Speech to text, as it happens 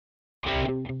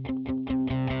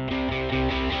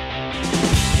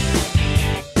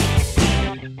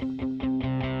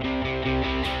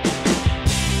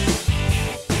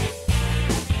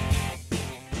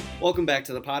Welcome back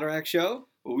to the Potterack Show,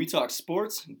 where we talk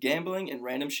sports, gambling, and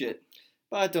random shit.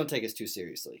 But don't take us too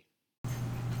seriously.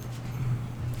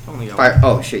 Only got one.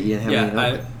 Oh shit! You didn't have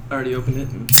any. I already opened it.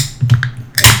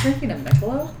 Drinking a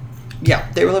Michelob? Yeah,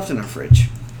 they were left in our fridge.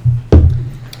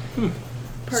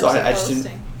 So I just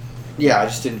didn't. Yeah, I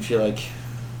just didn't feel like.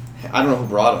 I don't know who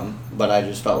brought them, but I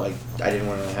just felt like I didn't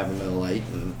want to have them in the light,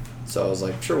 and so I was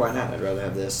like, sure, why not? I'd rather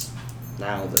have this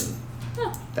now than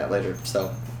that later.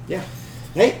 So yeah.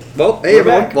 Hey, everyone,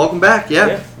 back. Welcome back.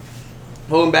 Yeah.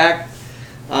 Welcome back.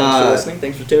 Thanks for listening.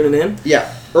 Thanks for tuning in.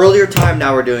 Yeah, earlier time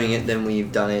now we're doing it than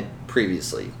we've done it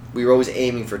previously. We were always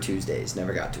aiming for Tuesdays,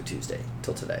 never got to a Tuesday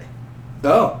till today.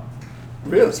 Oh,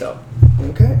 really? So,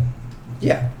 okay.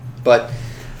 yeah, but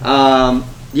so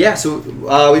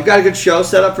we've got a good show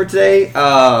set up for today.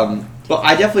 But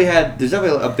there's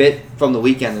definitely a bit from the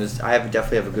weekend. I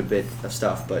definitely have a good bit of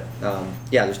stuff, but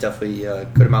there's definitely a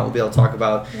good amount we'll be able to talk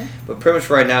about. Yeah. But pretty much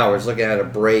right now we're just looking at a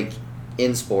break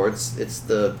in sports. It's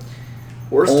the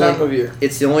worst time of year.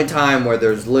 It's the only time where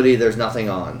there's nothing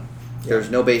on. Yeah. There's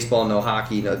no baseball, no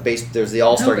hockey, there's the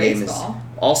All-Star game.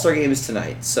 All-Star game is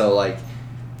tonight. So like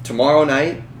tomorrow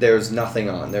night there's nothing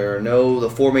on.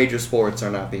 The four major sports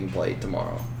are not being played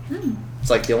tomorrow. It's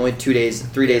like the only 3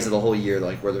 days of the whole year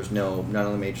like where there's none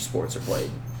of the major sports are played.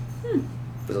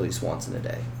 But at least once in a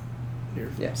day.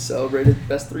 You're celebrated the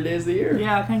best 3 days of the year.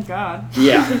 Yeah, thank God.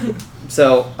 Yeah.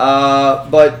 So,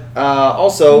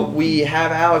 also we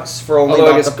have Alex for only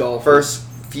about the first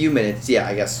few minutes. Yeah,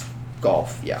 I guess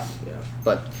golf. Yeah.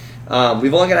 But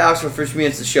we've only got Alex for the first few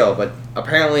minutes of the show. But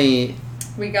apparently,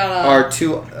 we got our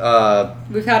two.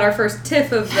 We've had our first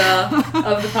tiff of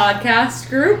the podcast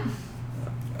group.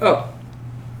 Oh.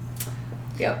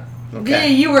 Yep. Okay. Yeah,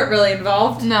 you weren't really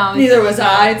involved. No. Neither was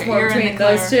I. It's more between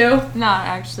those two. No,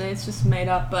 actually, it's just made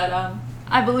up. But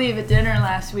I believe at dinner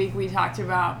last week we talked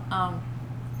about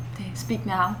Speak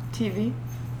Now TV,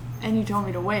 and you told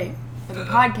me to wait for the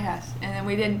podcast, and then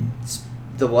we didn't.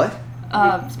 The what?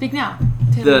 Speak Now.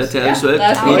 Taylor Swift. You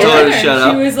told her to shut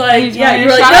up. She was like, you were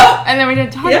like, no, and then we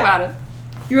didn't talk about it.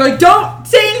 You were like, don't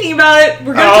say anything about it.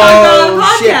 We're going to talk about it on the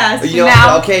podcast.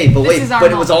 Shit. But wait.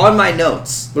 But it was on my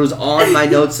notes. It was on my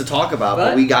notes to talk about,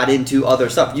 but we got into other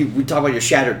stuff. We talked about your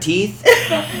shattered teeth.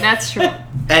 That's true.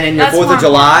 And then your 4th of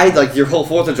July, like your whole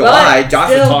 4th of July, Josh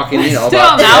was talking, about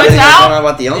now it's out. Going on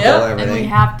about the uncle and everything. And we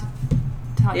have to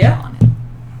touch on it.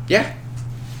 Yeah.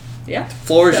 Yeah.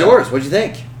 Floor is yours. What'd you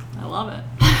think? I love it.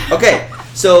 Okay,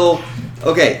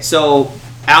 so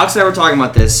Alex and I were talking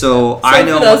about this, so I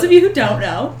know... For those of you who don't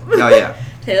know... Oh, yeah.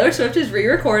 Taylor Swift is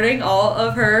re-recording all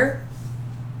of her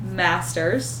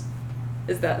masters.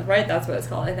 Is that right? That's what it's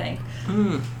called, I think.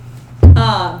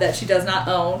 That she does not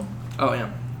own. Oh,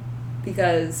 yeah.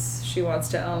 Because she wants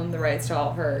to own the rights to all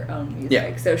of her own music.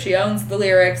 Yeah. So she owns the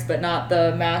lyrics, but not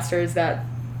the masters that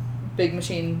Big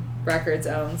Machine Records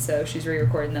owns. So she's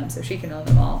re-recording them so she can own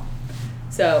them all.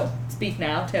 So, Speak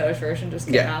Now, Taylor's version just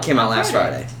came out. Came out last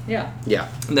Friday. Yeah. Yeah.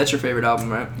 And that's your favorite album,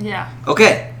 right? Yeah.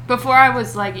 Okay. Before I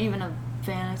was like even a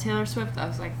fan of Taylor Swift, I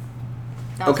was like,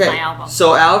 that was my album.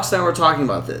 So Alex and I were talking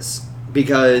about this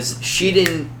because she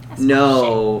didn't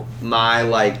know my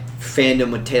like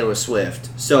fandom with Taylor Swift.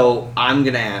 So I'm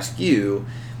gonna ask you,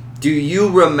 do you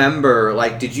remember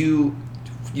you've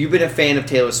been a fan of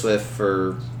Taylor Swift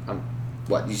for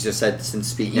what you just said since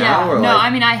Speak Now? Yeah. I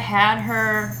mean I had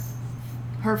her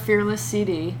Fearless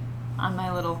CD on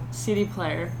my little CD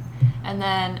player, and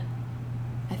then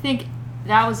I think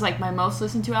that was like my most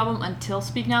listened to album until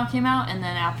Speak Now came out, and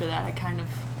then after that I kind of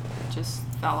just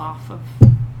fell off of.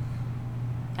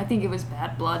 I think it was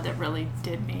Bad Blood that really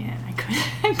did me in. I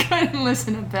couldn't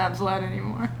listen to Bad Blood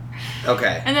anymore.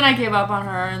 Okay. And then I gave up on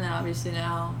her, and then obviously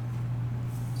now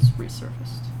it's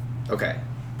resurfaced. Okay.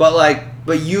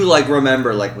 But you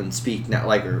remember when Speak Now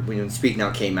when Speak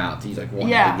Now came out, you wanted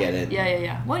to get it.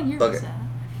 Yeah. What year was that? I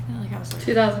feel like I was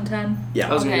 2010.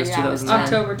 Yeah. I was gonna guess 2010.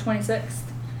 October 26th.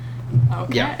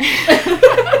 Okay. Yeah.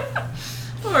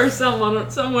 Or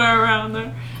somewhere around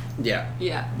there. Yeah.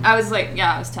 Yeah. I was 10.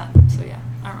 So yeah,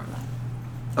 I remember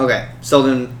that. Okay. So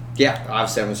then,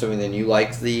 obviously I'm assuming then you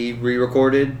liked the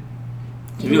re-recorded.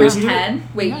 You were 10?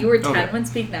 Wait, you were 10 when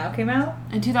Speak Now came out?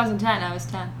 In 2010, I was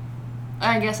 10.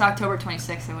 I guess October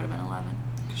 26th, I would have been 11.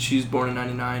 She was born in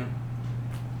 99.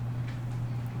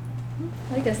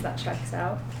 I guess that checks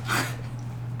out.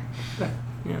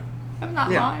 Yeah. I'm not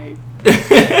lying.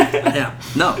 Yeah.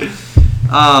 No.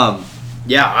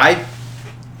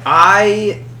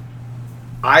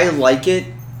 I like it,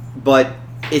 but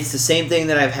it's the same thing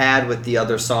that I've had with the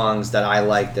other songs that I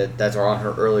like that are on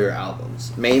her earlier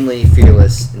albums, mainly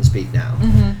Fearless and Speak Now.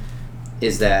 Mm-hmm.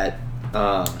 Is that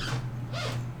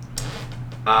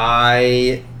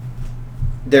There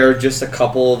are just a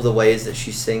couple of the ways that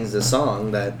she sings the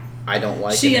song that I don't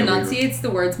like. She enunciates the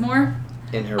words more.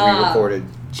 In her re-recorded.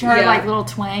 Her like little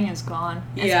twang is gone,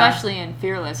 especially in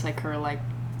Fearless, like her like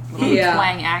little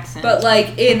twang accent. But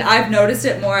like I've noticed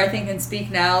it more, I think, in Speak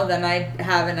Now than I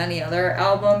have in any other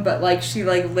album. But like she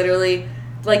like literally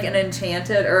like in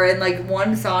Enchanted or in like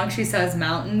one song she says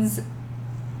mountains,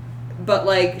 but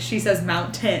like she says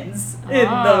mountains in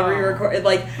the re-record.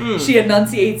 Like she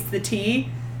enunciates the T,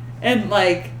 and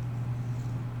like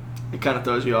it kind of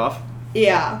throws you off.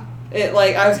 Yeah, it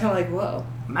like I was kind of like whoa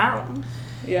mountain.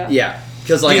 Yeah. Yeah.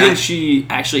 Because like, do you think she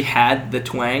actually had the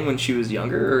twang when she was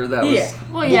younger, or that was?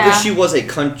 Well, yeah. Because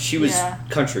she was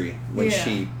country when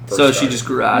she. First so started. she just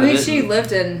grew out of it. She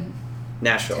lived in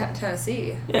Nashville,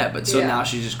 Tennessee. Yeah, but so now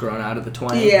she's just grown out of the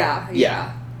twang.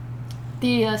 Yeah.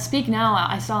 The Speak Now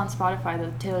I saw on Spotify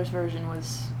that Taylor's version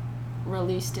was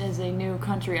released as a new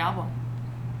country album.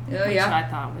 Oh which yeah. I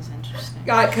thought was interesting.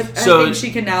 I think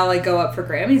she can now like go up for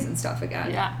Grammys and stuff again.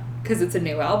 Yeah. Because it's a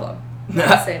new album. Not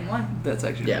the same one. That's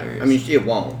actually hilarious. I mean, it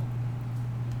won't.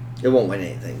 It won't win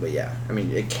anything, but yeah. I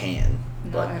mean, it can.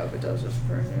 No, but I hope it does just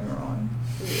for me wrong.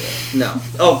 No.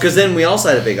 Oh, because then we also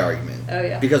had a big argument. Oh,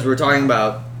 yeah. Because we were talking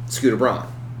about Scooter Braun.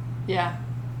 Yeah.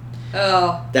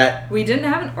 Oh. That. We didn't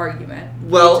have an argument.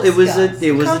 Well, it was a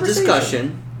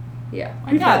discussion. Yeah.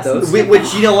 We've had those.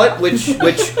 Which you know what? Which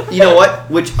you know what?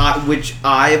 Which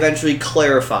I eventually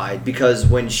clarified because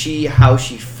when how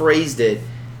she phrased it,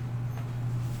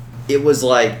 it was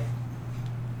like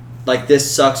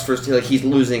this sucks for like he's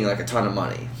losing like a ton of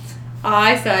money.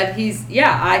 I said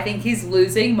I think he's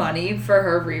losing money for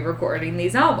her re-recording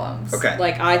these albums. Okay.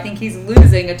 Like I think he's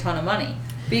losing a ton of money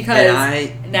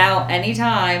because now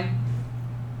anytime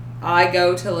I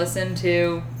go to listen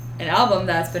to an album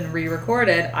that's been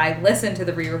re-recorded, I listen to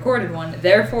the re-recorded one.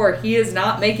 Therefore, he is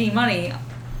not making money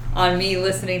on me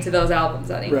listening to those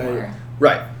albums anymore.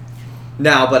 Right.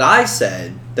 Now, but I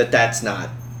said that that's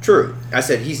not true. I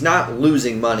said he's not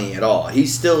losing money at all. He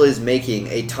still is making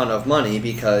a ton of money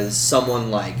because someone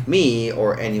like me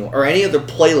or any other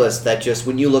playlist that just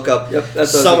when you look up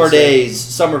Summer Days,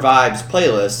 Summer Vibes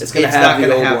playlist, it's not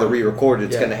going to have the re-recorded.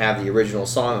 It's going to have the original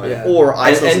song on it. Or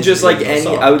and just like any,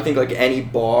 song. I would think like any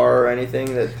bar or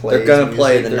anything that plays, they're going to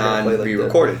play the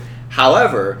non-re-recorded.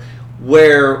 However,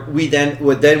 where we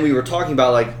were talking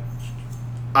about like.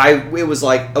 It was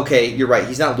like, okay, you're right.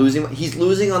 He's not losing. He's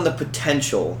losing on the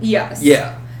potential. Yes.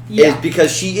 Yeah. Because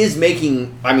she is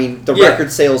making. I mean, the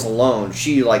record sales alone,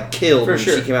 she like killed when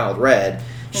she came out with Red.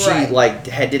 She like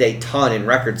did a ton in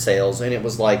record sales, and it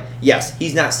was like, yes,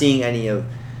 he's not seeing any of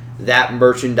that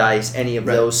merchandise, any of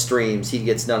those streams. He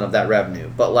gets none of that revenue.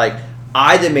 But like,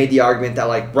 I then made the argument that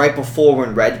like right before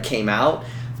when Red came out.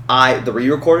 The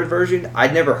re-recorded version,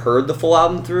 I'd never heard the full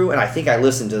album through, and I think I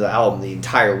listened to the album the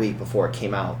entire week before it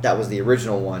came out. That was the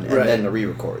original one, and then the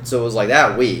re-record. So it was like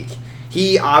that week.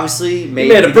 He obviously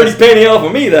made a pretty penny off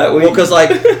of me that week. Well, because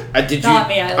like, Not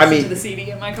me. I listened to the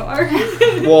CD in my car.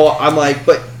 Well, I'm like,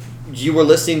 but you were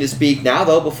listening to Speak Now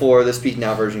though before the Speak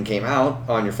Now version came out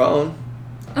on your phone.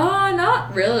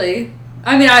 Not really.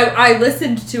 I mean, I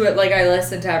listened to it like I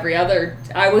listened to every other.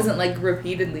 I wasn't like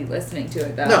repeatedly listening to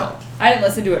it though. No, I didn't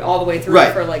listen to it all the way through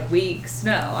for like weeks.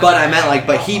 No, but I meant like,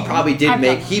 but he probably did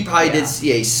did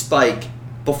see a spike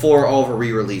before all the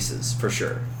re-releases for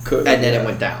sure. And then it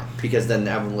went down because then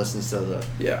everyone listens to the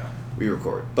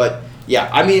re-record. But yeah,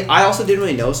 I mean, I also didn't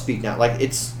really know Speak Now. Like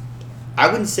I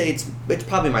wouldn't say it's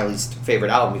probably my least favorite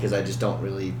album because I just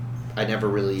I never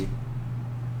really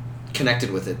connected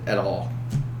with it at all.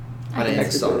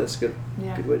 That's good.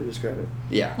 Yeah. Good way to describe it.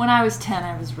 Yeah. When I was 10,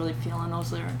 I was really feeling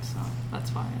those lyrics, so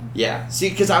that's why. Yeah. See,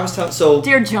 because I was so.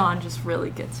 Dear John just really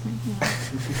gets me.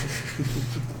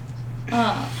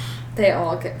 They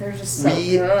all get. They're just so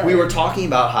good. We were talking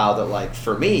about how that like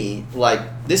for me like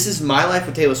this is my life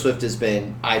with Taylor Swift has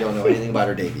been I don't know anything about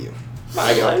her debut.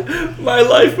 My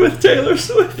life with Taylor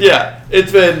Swift. Yeah,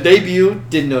 it's been debut.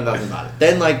 Didn't know nothing about it.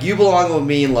 Then like You Belong With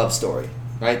Me and Love Story.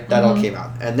 Right? That all came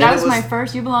out. And then that was my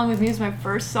first, You Belong With Me was my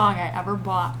first song I ever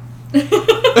bought. I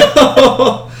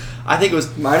think it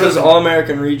was... Mine was All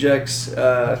American Rejects,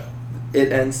 It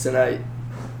Ends Tonight.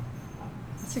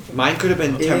 Mine could have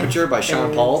been Temperature by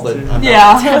Sean Paul, but...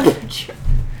 Temperature.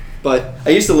 But... I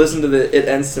used to listen to the It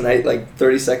Ends Tonight, like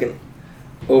 30-second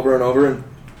over and over.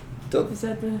 Is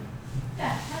that the...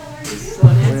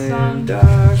 When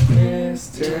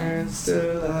darkness turns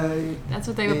to light. That's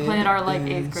what they would play at our like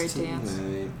 8th grade dance.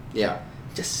 Yeah.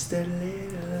 Just a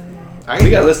little.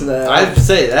 We gotta listen to that. I'd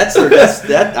say that's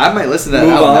that. I might listen to that.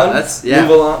 Move album. on. That's Move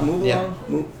along.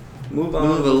 Move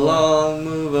along.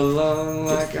 Move along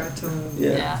like I told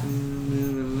you. Yeah.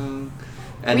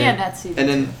 And We then, had that CD. And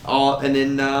then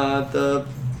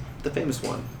the famous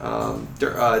one,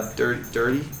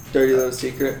 Dirty. Dirty Little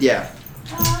Secret. Yeah.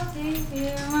 I'll give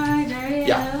you my dirty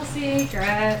Yeah. little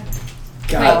secret.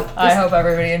 God. Well, I hope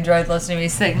everybody enjoyed listening to me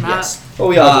sing that. Yes. Oh,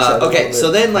 we all just had a Okay, little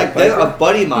so bit. then like then a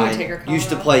buddy of mine take her used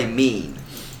to Colorado. play Mean.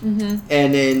 Mm-hmm.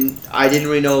 And then I didn't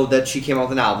really know that she came out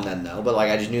with an album then though, but like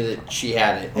I just knew that she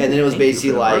had it. And then it was Thank you basically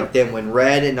for the like work. then when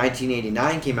Red in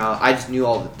 1989 came out, I just knew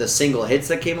all the single hits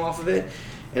that came off of it.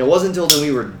 And it wasn't until then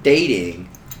we were dating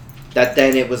that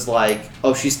then it was like,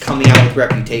 oh, she's coming out with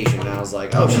Reputation. And I was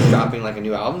like, oh, she's dropping like a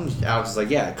new album. Alex was like,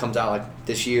 yeah, it comes out like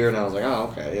this year. And I was like,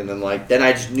 oh, okay. And then like then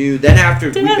I just knew. Then after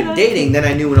we've been dating, then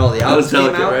I knew when all the albums came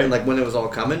delicate, out right? and like when it was all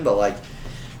coming. But like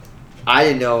I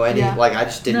didn't know any. Yeah. Like I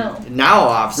just didn't. No. Now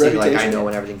obviously like I Reputation? know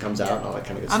when everything comes out and all that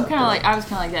kind of good I'm stuff. kind of but- like I was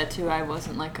kind of like that too. I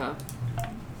wasn't like a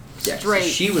Yeah, straight.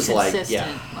 she was like, consistent,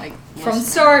 yeah. like From listener.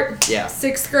 start, Yeah.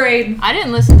 6th grade. I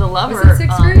didn't listen to Lover Was it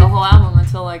sixth grade? the whole album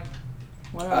until like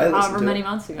whatever, I listened however to many it.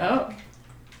 months ago. Oh,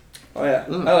 Oh yeah,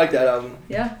 Mm. I like that album.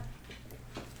 yeah.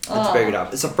 It's a very good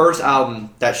album. It's the first album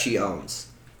that she owns.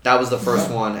 That was the first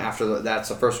Yeah. one that's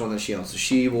the first one that she owns. So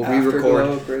she will Afterglow,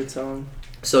 re-record. great song.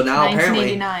 So now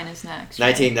apparently 1989 is next.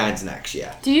 1989's next,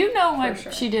 yeah. Do you know why For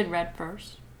sure. she did Red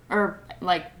first, or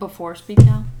like before Speak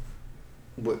Now?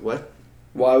 What?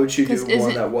 Why would she 'Cause do is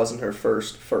one it- that wasn't her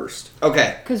first?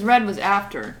 Okay. Because Red was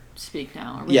after Speak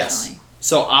Now originally. Yes.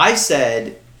 So I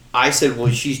said, well,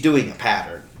 she's doing a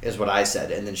pattern, is what I said,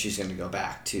 and then she's going to go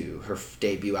back to her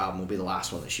debut album will be the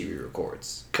last one that she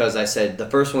re-records. Because I said the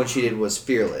first one she did was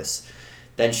Fearless,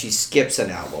 then she skips an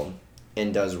album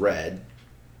and does Red,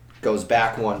 goes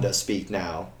back one, does Speak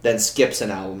Now, then skips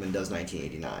an album and does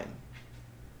 1989.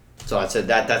 So I said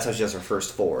that's how she does her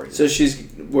first four. So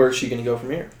where's she gonna go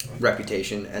from here?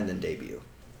 Reputation and then debut.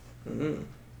 Mm.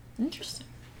 Interesting.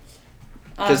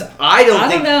 Because I don't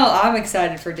think... know. I'm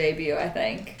excited for debut, I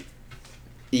think.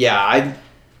 Yeah,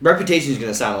 Reputation is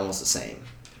going to sound almost the same.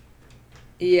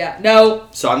 Yeah. No.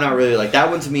 So I'm not really like that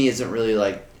one. To me isn't really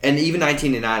like, and even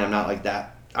 1989 I'm not like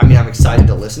that. I mean, I'm excited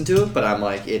to listen to it, but I'm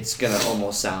like it's gonna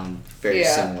almost sound very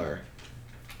Yeah. similar.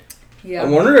 Yeah. I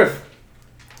wonder if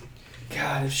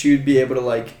she would be able to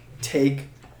like take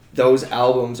those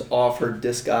albums off her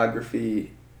discography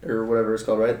or whatever it's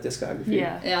called, right? Discography.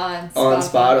 Yeah. Yeah. On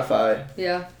Spotify.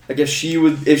 Yeah. Like if she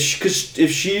would, if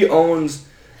she owns,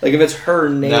 like if it's her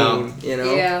name, No. you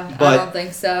know. Yeah. But- I don't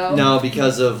think so. No,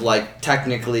 because of like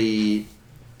technically,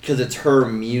 because it's her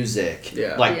music.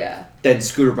 Yeah. Like Yeah. then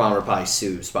Scooter Braun would probably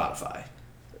sue Spotify.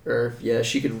 Or yeah,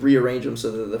 she could rearrange them so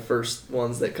that the first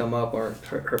ones that come up aren't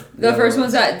her The other first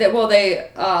ones that well they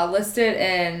listed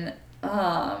in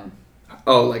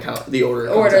Oh, like how the order.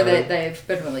 it comes out that in. they've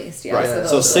been released. Yeah. Right. Yeah.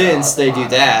 So those are since all they at the do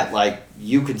bottom. that, like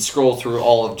you can scroll through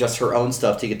all of just her own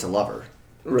stuff to get to Lover.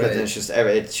 Because Right. it's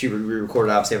just she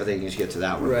re-recorded obviously everything and you just get to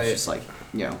that one. Right. It's just like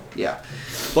yeah.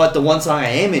 But the one song I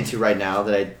am into right now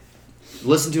that I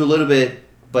listened to a little bit,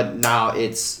 but now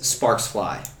it's Sparks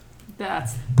Fly.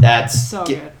 That's So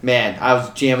good. Man, I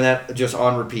was jamming that just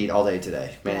on repeat all day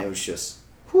today. Man, it was just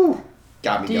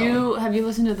got me going. Have you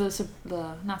listened to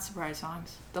the not surprise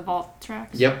songs, the vault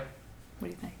tracks? Yep. What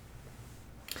do you think?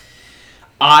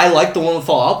 I like the one with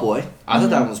Fall Out Boy. I thought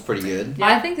that one was pretty good.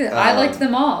 I think that I liked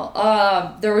them all.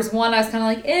 There was one I was kind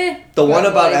of like, eh. The one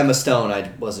but, about like, Emma Stone, I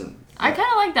wasn't. I kind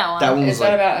of like that one. That one was Is that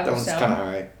like about Emma that one's Stone? kind of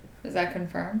alright. Is that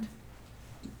confirmed?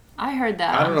 I heard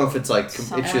that. I don't know if it's like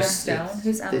Some- it's Emma just Stone.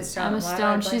 Who's Emma it's- Stone? Emma Why am I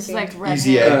Stone. She's blanking? like redhead.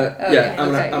 Easy A. Okay, yeah, I'm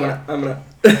okay, gonna.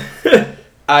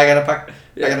 I gotta fuck.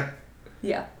 Yeah. I gotta.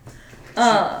 Yeah.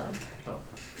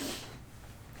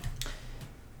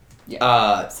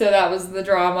 So that was the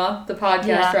drama, the podcast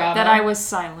Yeah, drama. that I was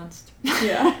silenced.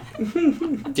 Yeah.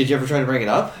 Did you ever try to bring it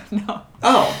up? No.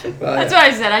 Oh. That's what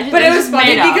I said. I just But it was just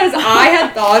funny made up. because I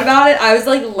had thought about it. I was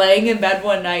like laying in bed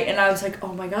one night and I was like,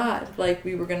 oh my god, like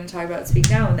we were going to talk about Speak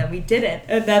Now and then we didn't.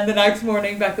 And then the next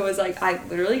morning Becca was like, I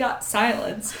literally got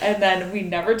silenced and then we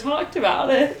never talked about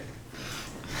it.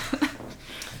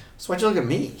 So why'd you look at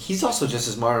me? He's also just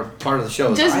as part of the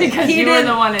show. Just as I am. because He you were did-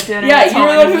 the one at dinner. Yeah, you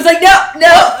were the one who was like,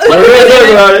 no. We're gonna talk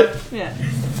about it. Yeah.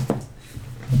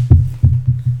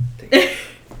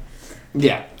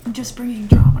 Yeah. I'm just bringing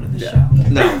drama to the show.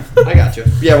 No, I got you.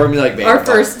 Yeah, we're gonna be like Our Vanderpump.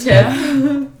 first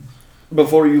tip.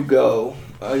 Before you go,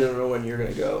 I don't know when you're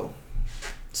gonna go.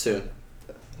 Soon.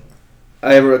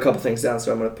 I wrote a couple things down,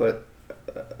 so I'm gonna put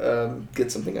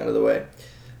get something out of the way.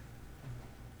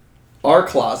 Our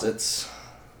closets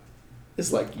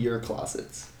is like your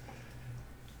closets,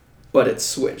 but it's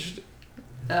switched.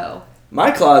 Oh. My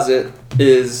closet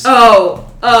is Oh,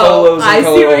 polos in I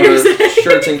color see what you're order, saying.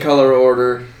 shirts in color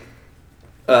order,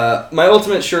 My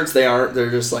ultimate shirts, they aren't. They're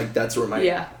just like, that's where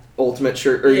my ultimate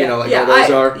shirt, or all those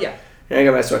are. Yeah. And I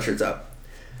got my sweatshirts up.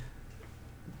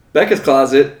 Becca's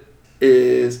closet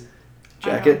is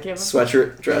jacket,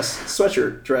 sweatshirt,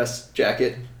 dress,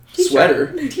 jacket,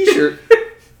 sweater, t-shirt.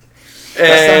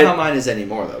 That's not how mine is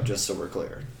anymore, though, just so we're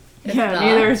clear.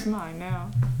 Neither is mine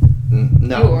now.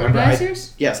 No. You organized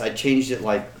yours? Yes, I changed it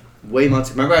like way months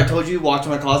ago. Remember I told you, walked to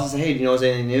my closet and said, hey, do you know what's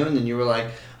anything new? And then you were like,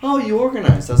 oh, you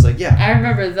organized. I was like, yeah. I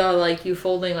remember, though, like, you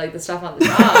folding, like, the stuff on the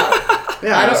top.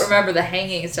 Yeah, I don't remember the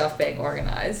hanging stuff being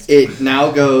organized. It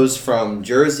now goes from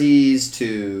jerseys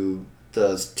to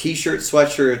the t-shirt,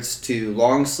 sweatshirts, to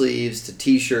long sleeves, to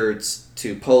t-shirts,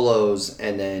 to polos,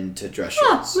 and then to dress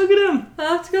shirts. Look at him.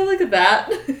 I'll have to go look at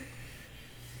that.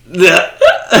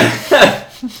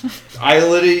 I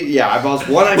literally, I was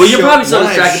one. Well, you're probably so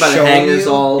distracted by the hangers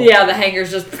all. Yeah, the hangers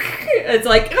just. It's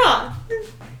like,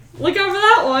 look over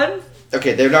that one.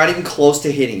 Okay, they're not even close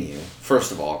to hitting you.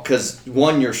 First of all, because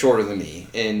one, you're shorter than me,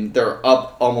 and they're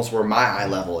up almost where my eye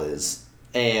level is,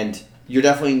 and you're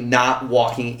definitely not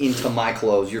walking into my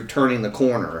clothes. You're turning the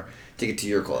corner to get to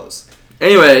your clothes.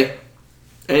 Anyway,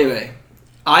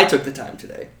 I took the time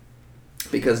today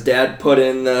because Dad put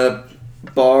in the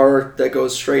bar that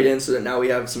goes straight in so that now we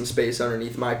have some space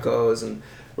underneath my clothes, and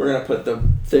we're going to put the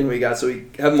thing we got so we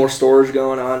have more storage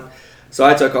going on. So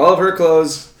I took all of her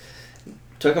clothes,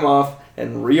 took them off,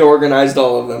 and reorganized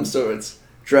all of them so it's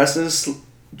dresses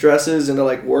into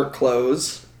like work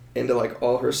clothes, into like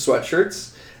all her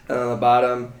sweatshirts, and on the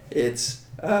bottom it's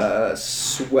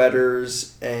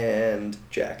sweaters and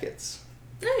jackets.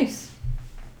 Nice.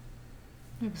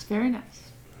 It was very nice.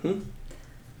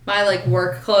 My like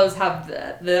work clothes have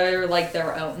they're like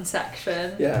their own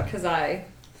section. Yeah. Because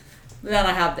then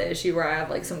I have the issue where I have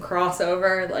like some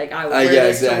crossover. Like I would wear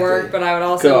this to work, but I would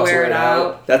also wear it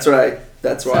out. That's why.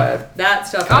 That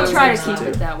stuff. I'll try to keep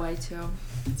it that way too.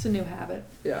 It's a new habit.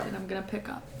 Yeah. And I'm gonna pick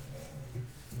up.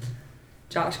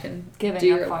 Josh can do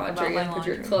your laundry and put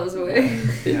your clothes away.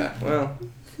 Yeah. Well,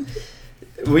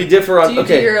 we differ on. Do you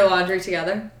do your laundry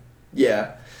together?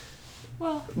 Yeah.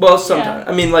 Well, sometimes.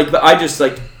 Yeah. I mean, like, but I just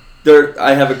like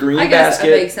I have a green basket. I guess it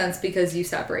makes sense because you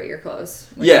separate your clothes.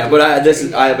 Yeah, but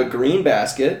I have a green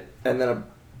basket and then a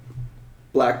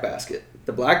black basket.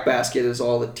 The black basket is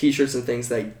all the t-shirts and things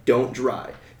that don't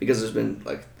dry because there's been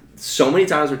like so many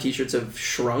times where t-shirts have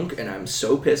shrunk and I'm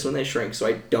so pissed when they shrink, so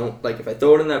I don't like if I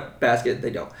throw it in that basket, they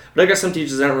don't. But I got some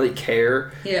t-shirts that don't really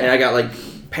care, and I got like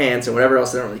pants and whatever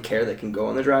else that don't really care that can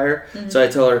go in the dryer. Mm-hmm. So I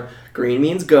tell her green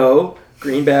means go,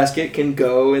 green basket can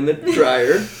go in the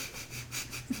dryer.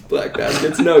 Black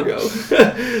basket's no-go.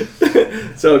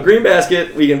 So green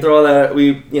basket, we can throw that,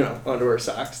 onto our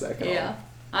socks, that kind of. Yeah.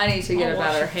 I need to get a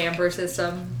better hamper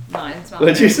system. Mine's not.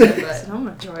 What'd you say? But I'm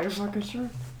a dryer fucking sure.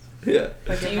 Yeah.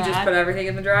 Do you just put everything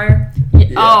in the dryer?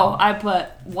 Yeah. Oh, I put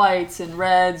whites and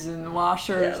reds and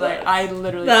washers. Yeah, I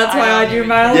literally. That's why I do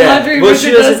my Yeah. laundry. Well,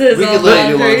 she does his we could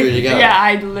literally do laundry together. Yeah,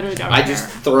 I literally don't. I just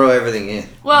throw everything in.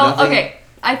 Well, Nothing. okay.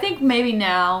 I think maybe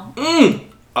now.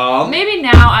 Maybe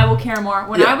now I will care more.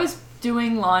 When I was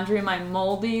doing laundry in my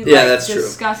moldy, that's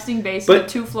disgusting basement, but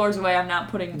 2 floors away, I'm not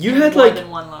putting more than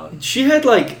one load. She had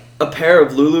like a pair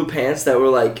of Lulu pants that were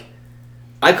like,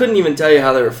 I couldn't even tell you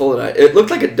how they were folded. It looked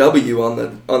like a W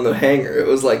on the hanger. It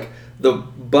was like the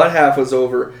butt half was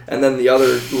over and then the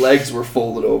other legs were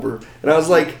folded over. And I was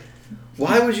like,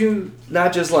 why would you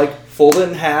not just like fold it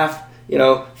in half,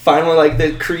 find one like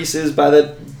the creases by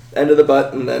the end of the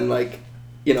butt and then like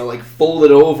fold it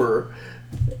over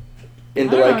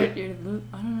into I don't know what you're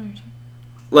talking.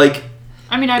 like.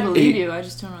 I mean, I believe you. I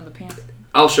just don't know the pants.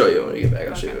 I'll show you when we get back.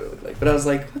 I'll show you what it looked like. But I was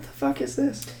like, what the fuck is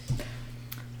this?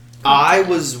 I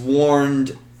was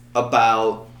warned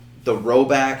about the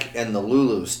Roback and the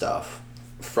Lulu stuff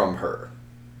from her.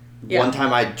 Yeah. One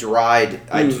time I dried,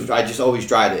 I just always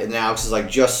dried it. And Alex is like,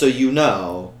 just so you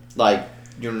know, like,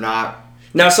 you're not...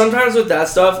 Now, sometimes with that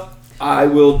stuff, I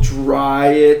will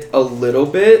dry it a little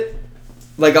bit.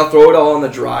 Like, I'll throw it all in the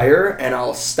dryer, and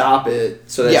I'll stop it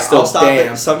so that it's still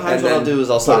damp. Sometimes what I'll do is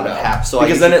I'll stop it half. So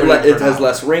because then it has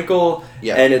less wrinkle,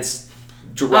 and it's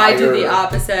drier. I do the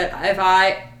opposite. If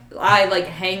I like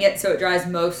hang it so it dries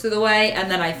most of the way,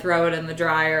 and then I throw it in the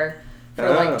dryer for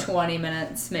like 20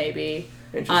 minutes maybe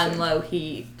on low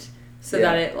heat so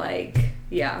that it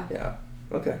Yeah.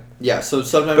 Okay. Yeah, so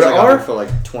sometimes I go for like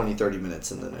 20-30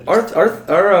 minutes and then I just...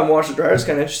 Our washer dryer is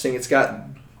kind of interesting. It's got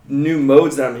new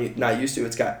modes that I'm not used to.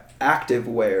 It's got active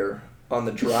wear on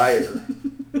the dryer.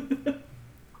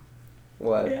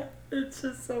 What? Yeah, it's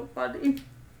just so funny.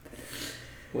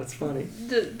 What's funny?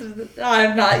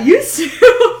 I'm not used to.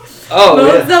 Oh,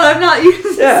 Modes yeah. that I'm not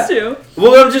used Yeah. to.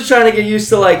 Well, I'm just trying to get used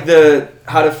to like the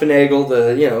how to finagle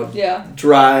the Yeah.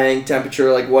 drying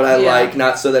temperature, like what I Yeah. like,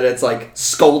 not so that it's like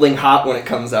scalding hot when it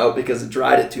comes out because it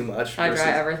dried it too much. I dry versus-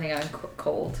 everything on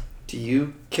cold. Do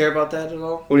you care about that at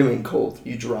all? What do you mean cold?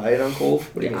 You dry it on cold?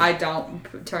 What do you mean? I don't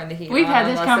turn the heat We've on had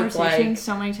this unless it's, conversation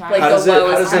so many times. like how the does it? How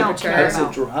lowest does it? temperature. How does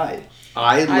it dry?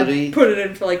 I literally I put it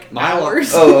in for like my alarm.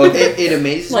 hours. Oh, okay. It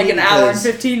amazes like me an hour and because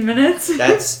 15 minutes.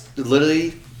 That's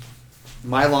literally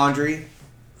my laundry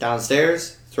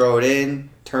downstairs. Throw it in,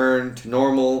 turn to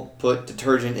normal, put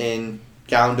detergent in,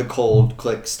 down to cold,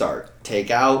 click start.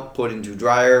 Take out, put into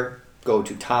dryer, go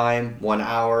to time, 1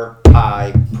 hour,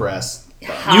 high, press.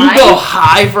 Done. You go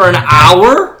high for an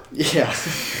hour? Yeah.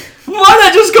 Why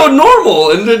not just go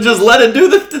normal and then just let it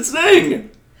do its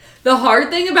thing? The hard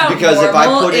thing about Because normal if I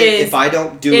put it, is if I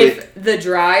don't do if it, the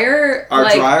dryer, Our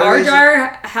like dryer our is-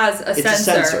 dryer has a it's a sensor.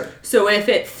 sensor. So if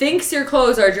it thinks your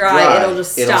clothes are dry, it'll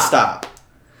just stop. It'll stop.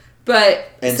 But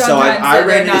And so sometimes I they're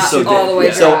ran not into all the way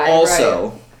dry. So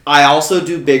also, I also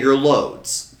do bigger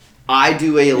loads. I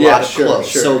do a lot of sure, clothes.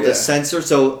 sure, So yeah. the sensor,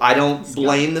 so I don't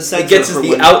blame the sensor. It gets us for the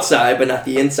when- outside, but not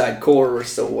the inside core. We're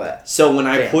still wet. So when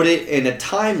I Damn. put it in a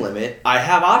time limit, I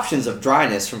have options of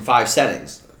dryness from 5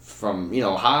 settings. From,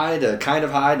 high to kind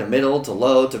of high to middle to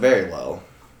low to very low.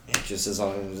 It just as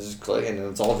long as it's clicking and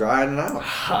it's all dry in an hour.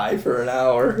 High for an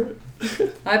hour.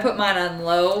 I put mine on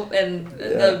low, and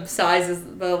Yeah.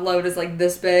 the load is like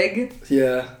this big.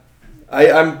 Yeah,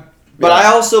 I'm.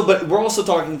 But we're also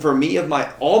talking for me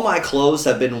all my clothes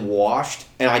have been washed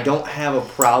and I don't have a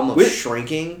problem of With-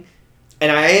 shrinking.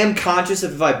 And I am conscious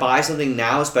of if I buy something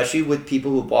now, especially with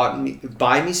people who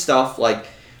buy me stuff like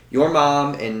your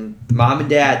mom and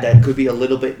dad that could be a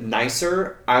little bit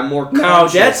nicer. I'm more conscious. No,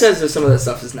 Dad says that some of that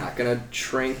stuff is not gonna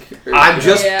shrink. I'm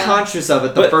just Yeah. conscious of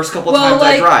it the But- first couple Well, times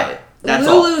like, I dry it. That's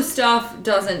Lulu all. stuff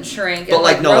doesn't shrink. But, and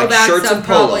like, no, like, throwback shirts stuff and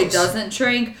probably polos. doesn't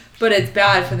shrink, but it's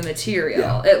bad for the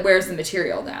material. It wears the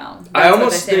material down. I That's what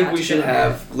almost they say think not we to should do.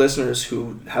 have listeners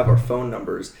who have our phone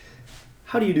numbers.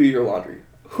 How do you do your laundry?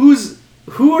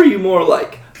 Who are you more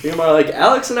like? Are you more like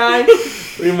Alex and I?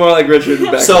 Or are you more like Richard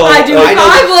and Becca? So I do I know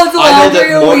 5 loads of I know laundry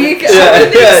that a Morgan- week. Yeah,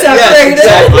 Everything's yeah, separated.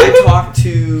 I talked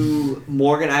to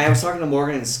Morgan. I was talking to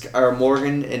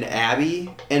Morgan and Abby,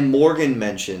 and Morgan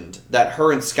mentioned that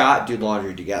her and Scott do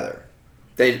laundry together.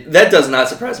 That does not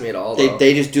surprise me at all. though.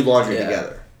 They just do laundry Yeah.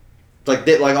 together.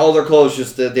 Like all their clothes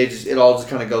it all just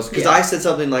kind of goes. Because Yeah. I said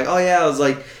something like, oh yeah, I was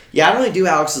like, yeah, I don't really do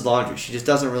Alex's laundry. She just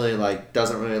doesn't really like. No.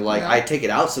 I take it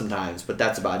out sometimes, but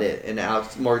that's about it. And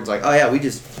Morgan's like, oh yeah, we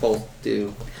just both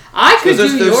do. I could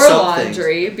Because do there's your some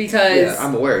laundry because Yeah,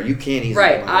 I'm aware you can't easily.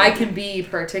 right, do my I laundry. can be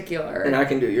particular. and I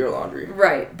can do your laundry.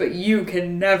 Right, but you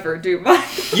can never do mine.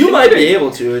 You might be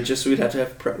able to. It just we'd have to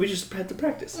have. We just had to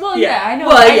practice. Well, Yeah. yeah, I know.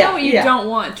 Well, I yeah, know what you yeah. don't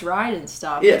want dried and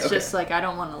stuff. Yeah, It's okay. just like I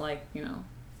don't want to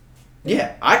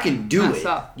Yeah, I can do Mess it.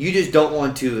 up. You just don't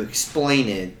want to explain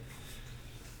it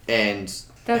and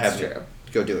That's have true.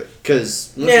 go do it.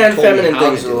 Because Yeah, and feminine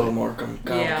things are a little more Yeah.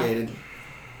 complicated.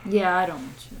 Yeah, I don't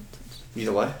want you to touch. You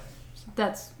know what?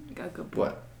 That's a good point.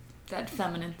 What? That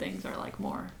feminine things are like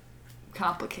more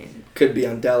complicated. Could be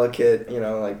undelicate.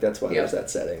 Like that's why Yep. there's that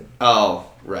setting. Oh,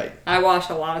 right. I wash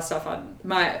a lot of stuff on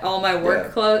all my work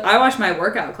Yeah. clothes. I wash my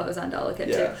workout clothes on delicate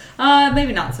Yeah. too.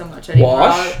 Maybe not so much anymore.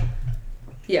 Wash?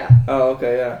 Yeah. Oh,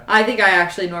 okay, yeah. I think I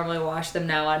actually normally wash them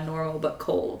now on normal but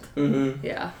cold. Mm-hmm.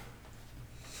 Yeah.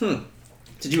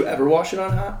 Did you ever wash it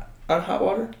on hot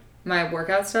water? My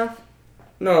workout stuff?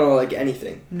 No, like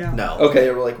anything. No. No. Okay,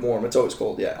 or like warm. It's always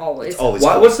cold. Yeah. Always. Always.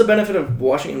 Why, what's the benefit of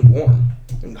washing in warm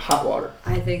in hot water?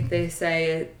 I think they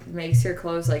say it makes your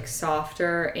clothes like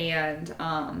softer and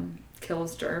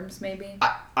kills germs maybe.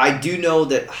 I do know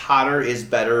that hotter is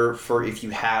better for if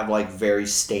you have like very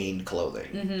stained clothing.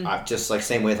 Mm-hmm. Just like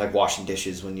same way with like washing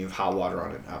dishes when you have hot water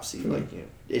on it.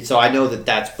 Obviously, so I know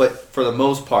that's. But for the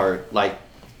most part, like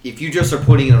if you just are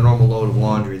putting in a normal load of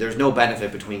laundry, there's no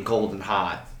benefit between cold and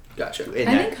hot. Gotcha. In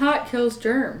I that. think hot kills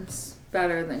germs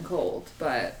better than cold,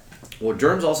 but Well,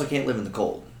 germs also can't live in the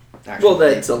cold. Actually. Well,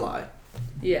 that's a lie.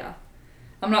 yeah.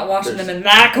 I'm not washing them in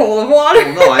that cold of water.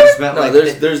 Well, no, I just meant No, like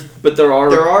there are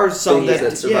there are some things that,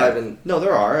 that survive yeah. in No,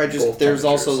 there are. both There's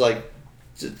also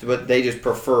temperatures. like, but they just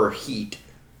prefer heat.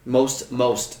 Most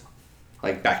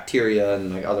like bacteria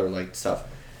and like other like stuff.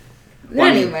 Well,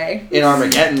 I mean, Anyway. in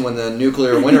Armageddon, when the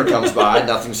nuclear winter comes by,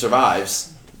 nothing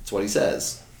survives. That's what he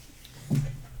says.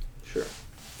 Sure.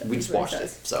 We That's just what he watched it,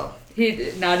 says. so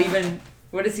He not even.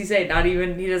 What does he say? Not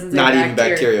even. He doesn't say not even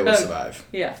bacteria will Oh, survive.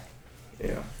 Yeah.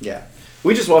 Yeah. Yeah,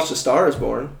 We just watched A Star Is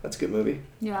Born. That's a good movie.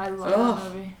 Yeah, I love Oh.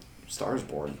 that movie. Stars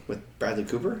Born with Bradley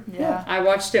Cooper. Yeah. I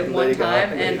watched it one Lady Gaga,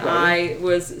 time Lady and Gaga. I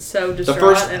was so distraught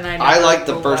first- and I never liked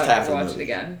the will first ever half of the watch movie. it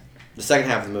again. The second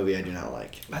half of the movie I do not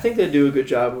like. I think they do a good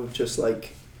job of just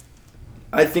like.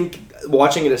 I think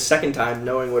watching it a second time,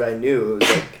 knowing what I knew, it was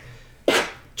like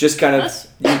just kind of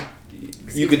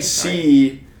you could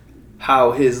see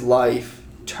how his life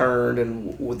turned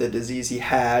and with the disease he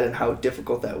had and how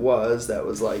difficult that was. That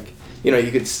was like, you know,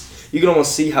 you could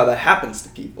almost see how that happens to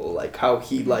people, like how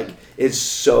he like is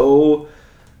so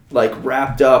like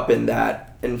wrapped up in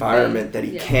that environment that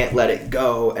he can't let it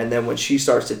go, and then when she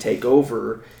starts to take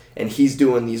over and he's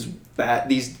doing these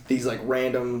like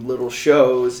random little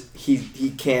shows, he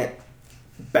can't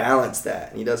balance that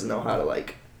and he doesn't know how to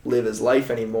like live his life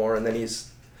anymore, and then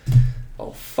he's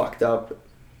all fucked up.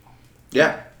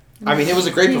 Yeah. I mean, it was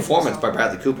a great Jesus. performance by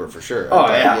Bradley Cooper for sure. Oh,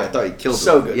 yeah. I thought he killed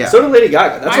So it. good. Yeah. So did Lady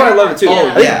Gaga. That's why I love it too. Oh,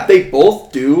 I think yeah. they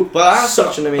both do But I also,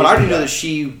 such an amazing but I didn't know job. that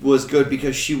she was good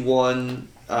because she won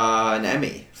an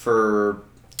Emmy for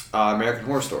American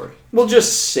Horror Story. Well,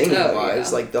 just singing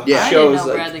wise, yeah. like the Yeah. I shows, didn't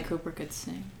know like Bradley Cooper could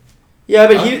sing. yeah,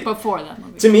 but he Before that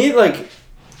movie. to me like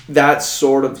that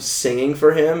sort of singing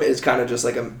for him is kind of just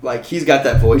like he's got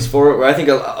that voice for it. Where I think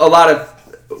a lot of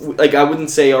like I wouldn't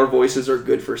say our voices are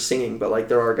good for singing, but like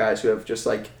there are guys who have just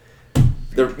like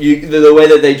the way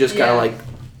that they just kind of like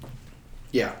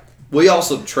Yeah. We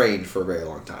also trained for a very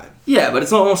long time. yeah, but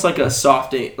it's almost like a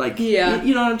soft like Yeah.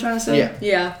 you know what I'm trying to say? Yeah.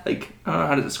 Yeah. Like I don't know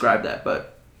how to describe that,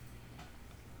 but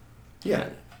Yeah.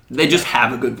 they just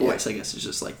have a good voice. I guess it's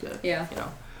just like the Yeah. you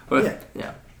know, but Yeah.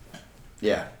 yeah.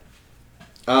 Yeah.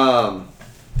 All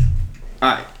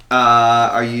right.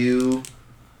 Are you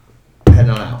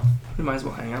heading on out? We might as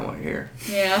well hang out while you're here.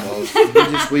 Yeah. Well, you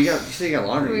said you got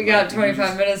laundry. We got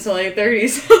 25 minutes till 8:30.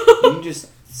 So. You can just,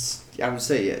 I would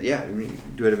say, yeah, you can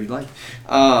do whatever you'd like.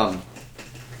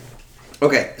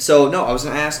 Okay, so no, I was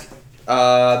gonna ask,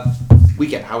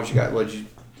 weekend. How was you guys? What'd you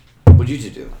two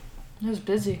do? It was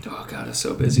busy. Oh god, it's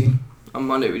so busy. On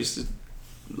Monday we just did,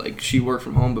 like she worked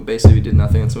from home, but basically we did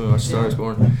nothing until we watched Stars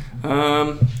Born.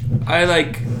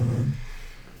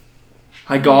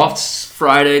 I golfed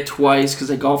Friday twice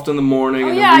because I golfed in the morning Oh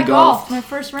and yeah, then I we golfed. golfed my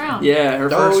first round. Yeah, her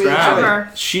Oh, first yeah, round.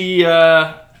 ever. She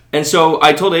and so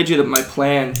I told AJ that my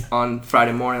plan on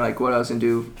Friday morning, like what I was gonna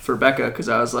do for Becca, because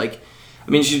I was like,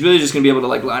 I mean, she's really just gonna be able to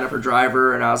like line up her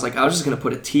driver, and I was like, I was just gonna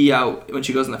put a tee out when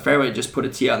she goes in the fairway. Just put a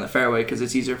tee out in the fairway because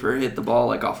it's easier for her to hit the ball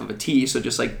like off of a tee. So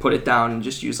just like put it down and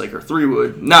just use like her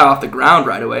 3-wood, not off the ground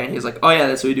right away. And he's like, oh yeah,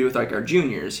 that's what we do with like our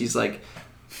juniors. He's like,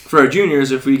 for our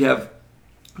juniors, if we have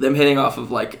them hitting off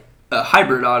of like a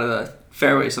hybrid out of the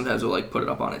fairway, sometimes we'll like put it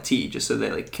up on a tee just so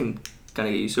they like can kind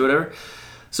of get used to whatever.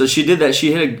 So she did that.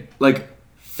 She hit a like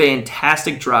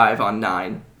fantastic drive on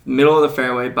 9, middle of the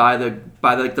fairway by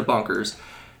the bunkers,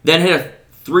 then hit a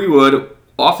 3-wood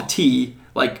off a tee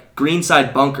like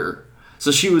greenside bunker.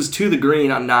 So she was to the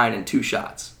green on 9 in 2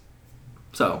 shots.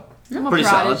 So I'm a pretty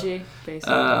prodigy,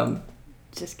 basically. solid.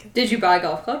 Just kidding. Did you buy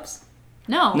golf clubs?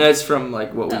 No. That's from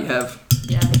like what we have.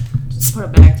 Yeah. Just put a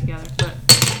bag together. But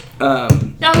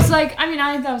that was like,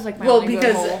 that was like my Well, only good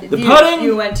because hole. The putting-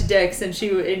 you went to Dick's and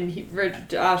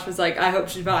Josh was like, I hope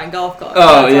she's buying golf clubs.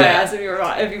 Oh, That's why I yeah. asked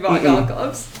if you bought golf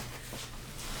clubs.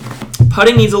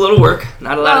 Putting needs a little work.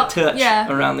 Not a lot of Well, touch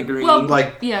yeah. around the green. Well,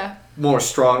 Like yeah. more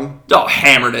strong. Oh,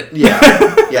 hammered it. Yeah,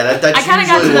 yeah. That's I kind of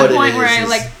got to usually what the it point where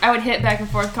is. I would hit back and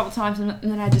forth a couple times, and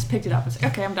then I just picked it up. I was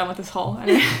like, okay, I'm done with this hole. And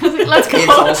I was like, let's go. It's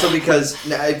also because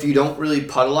now if you don't really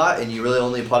putt a lot and you really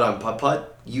only putt on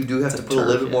putt, you do have to put a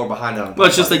little bit more behind it on putt. Well,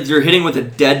 it's just like you're hitting with a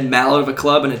dead mallet of a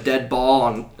club and a dead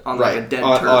ball on like a dead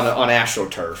turf. on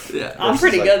AstroTurf. Yeah. I'm Versus,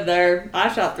 pretty like- good there. I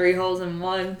shot 3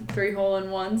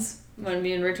 hole-in-ones when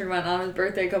me and Richard went on his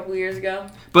birthday a couple years ago.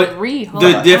 But 3 holes.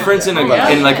 the difference in Yeah.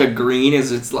 in like a green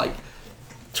is it's like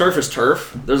turf is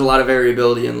turf. There's a lot of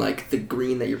variability in like the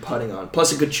green that you're putting on.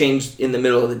 Plus, it could change in the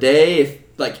middle of the day.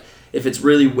 If it's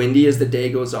really windy as the day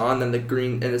goes on, then the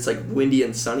green and it's like windy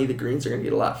and sunny, the greens are gonna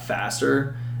get a lot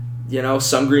faster. You know,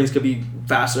 some greens could be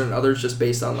faster than others just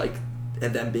based on like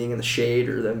and them being in the shade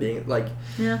or them being like.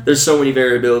 Yeah. There's so many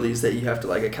variabilities that you have to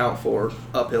like account for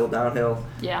uphill, downhill.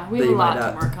 Yeah, we that have a you might lot to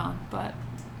not. work on, but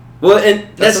Well, and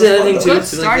that's the other thing too. Good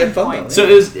starting point. So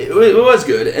it was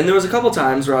good, and there was a couple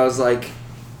times where I was like,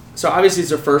 so obviously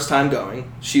it's her first time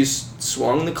going. She's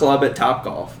swung the club at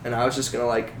Topgolf, and I was just gonna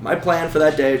like my plan for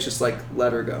that day is just like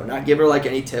let her go, not give her like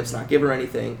any tips, not give her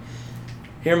anything.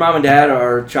 Here, mom and dad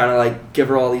are trying to like give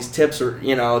her all these tips, or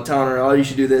telling her, oh, you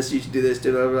should do this,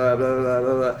 do blah blah blah blah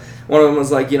blah blah. One of them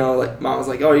was like, mom was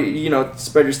like, oh,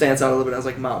 spread your stance out a little bit. I was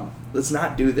like, mom, let's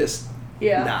not do this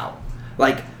now.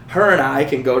 Like, her and I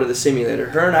can go to the simulator.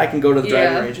 Her and I can go to the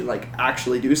driving range and like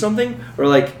actually do something, or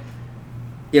like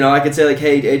I could say like,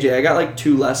 hey, AJ, I got like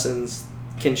 2 lessons.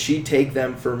 Can she take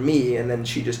them for me, and then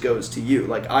she just goes to you?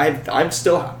 Like I'm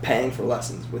still paying for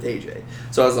lessons with AJ.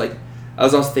 So I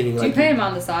was also thinking Do like, you pay him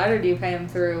on the side, or do you pay him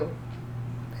through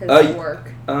his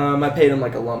work? I paid him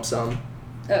like a lump sum.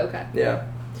 Oh, okay. Yeah.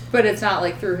 But it's not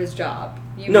like through his job.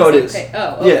 No, it is.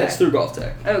 Oh, okay. Yeah, it's through Golf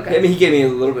Tech. Okay. I mean, he gave me a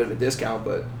little bit of a discount,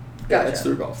 but yeah, Gotcha. it's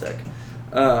through Golf Tech.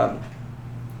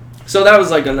 So that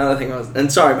was like another thing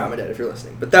and sorry, Mom and Dad, if you're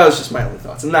listening, but that was just my only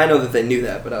thoughts. And I know that they knew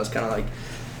that, but I was kind of like,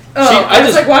 I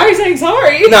was like, why are you saying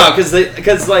sorry? No, because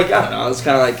like, I don't know, I was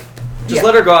kind of like, just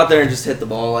let her go out there and just hit the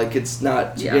ball. Like, it's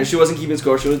not, she wasn't keeping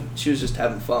score. She was just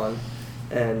having fun.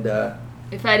 And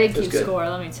if I did keep good. score,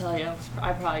 let me tell you,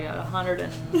 I probably got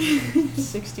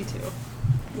 162.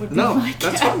 Would be No, my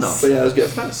that's guess. fun though. but yeah, it was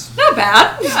good. Nice. Not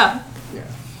bad. Yeah.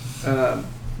 Yeah.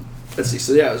 Let's see.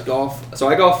 So yeah, it was golf. So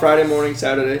I golf Friday morning,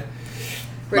 Saturday.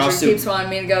 Richard Mouse keeps soup. wanting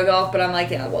me to go golf, but I'm like,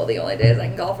 yeah, well, the only days I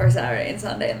can golf are Saturday and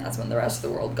Sunday, and that's when the rest of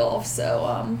the world golfs.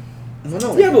 So,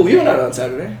 No. Yeah, but we went out on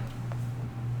Saturday.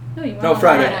 no, you went No, on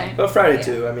Friday. Friday. But Friday Yeah.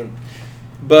 too. I mean,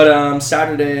 but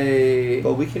Saturday.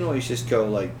 But we can always just go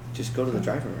to the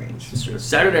driving range.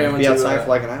 Saturday I went Be to outside for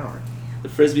like an hour. the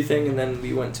frisbee thing, and then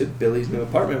we went to Billy's new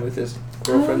apartment with his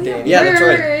girlfriend Danny. Yeah, that's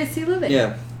right. Where is he living?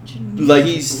 Yeah. Like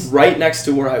He's- right next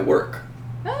to where I work.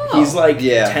 Oh. He's like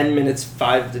Yeah.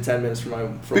 5 to 10 minutes from my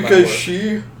Because work.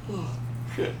 she. Oh,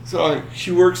 shit. Sorry.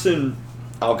 She works in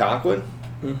Algonquin.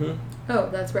 Mm-hmm. Oh,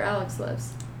 that's where Alex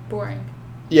lives. Boring.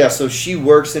 Yeah, so she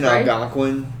works in Right?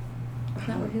 Algonquin. Is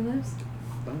that where he lives?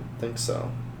 I don't think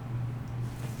so.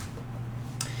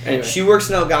 Anyway, She works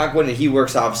in Algonquin, and he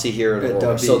works obviously here in At Aurora.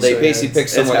 W, So they so yeah, basically picked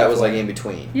it's somewhere that was halfway. like in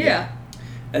between. Yeah.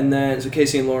 and then so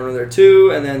Casey and Lauren were there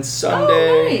too, and then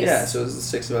Sunday, nice. yeah, so it was the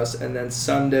 6 of us, and then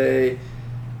Sunday.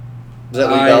 Was that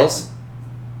Lee I- Bells?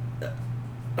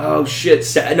 Oh shit!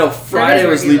 No, Friday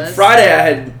where was he leave. lives.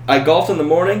 Friday I golfed in the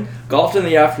morning, golfed in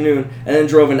the afternoon, and then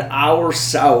drove an hour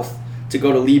south to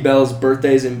go to Lee Bell's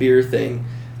birthdays and beer thing.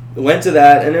 Went to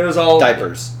that, and it was all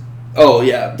Diapers. Oh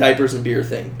yeah, diapers and beer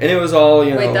thing, and it was all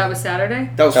Wait, that was Saturday?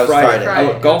 That was That was Friday. Friday.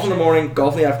 I went golf in the morning,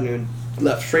 golf in the afternoon,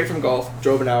 left straight from golf,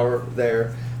 drove an hour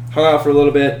there, hung out for a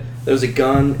little bit. There was a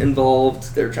gun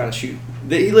involved. They were trying to shoot.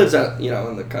 He lives out,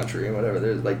 in the country and whatever.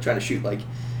 They're like trying to shoot like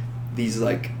these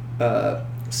like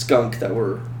skunk that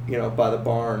were by the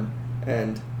barn,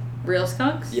 and Real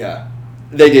skunks? yeah,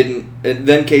 they didn't. And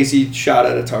then Casey shot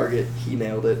at a target. He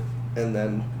nailed it, and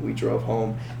then we drove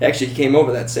home. Actually, he came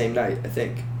over that same night, I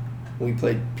think. We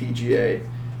played PGA.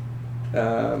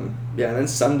 And then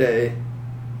Sunday,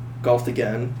 golfed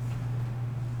again.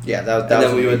 Yeah, that And was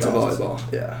then we Lee went to Bells.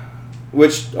 volleyball. Yeah.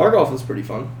 Which, our golf was pretty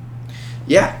fun.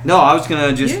 Yeah. No, I was gonna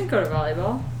You just. didn't go to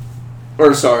volleyball.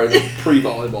 Or, sorry, the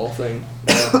pre-volleyball thing.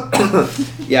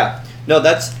 Yeah. No,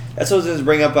 that's what I was gonna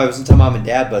bring up. I was gonna tell Mom and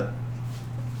Dad, but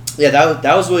yeah,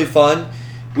 that was really fun.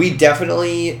 We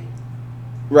definitely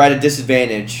were at a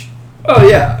disadvantage Oh,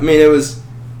 yeah. I mean, it was...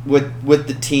 with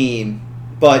the team,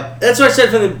 but That's what I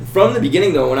said from the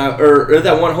beginning, though, when or at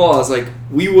that one hole, I was like,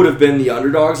 we would have been the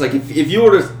underdogs. Like, if you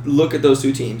were to look at those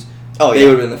two teams, they would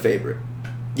have been the favorite.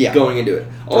 Yeah. Going into it.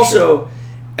 Also,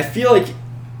 I feel like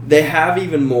they have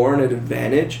even more an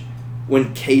advantage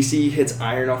when Casey hits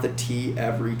iron off the tee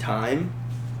every time,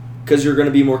 because you're going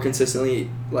to be more consistently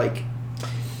like.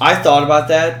 I thought about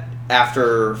that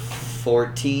after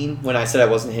 14 when I said I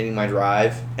wasn't hitting my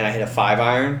drive and I hit a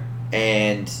 5-iron,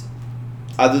 and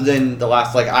other than the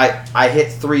last I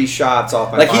hit 3 shots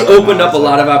off my Like, he 5-iron, opened I up a was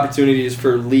lot like- of opportunities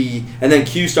for Lee, and then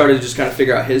Q started to just kind of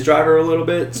figure out his driver a little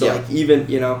bit. So Yeah. like even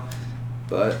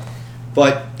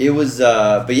But it was,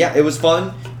 it was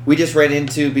fun. We just ran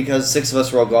into, because 6 of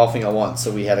us were all golfing at once, so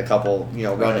we had a couple,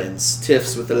 run-ins.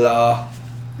 tiffs with the law.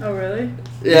 Oh, really?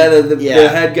 Yeah, the Yeah.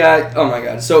 head guy. Oh my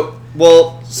god. So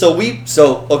Well, so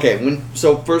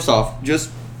first off, just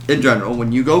in general,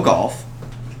 when you go golf,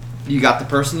 you got the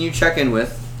person you check in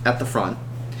with at the front,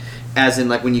 as in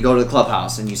like when you go to the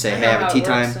clubhouse and you say, I hey, know I have how a it tee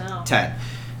time, works now. 10.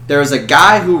 There's a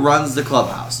guy who runs the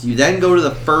clubhouse. You then go to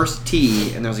the first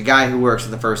tee, and there's a guy who works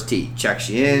at the first tee. Checks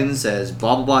you in, says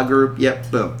blah, blah, blah group, yep,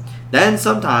 boom. Then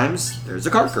sometimes there's a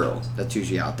cart girl that's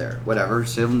usually out there, whatever,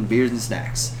 serving beers and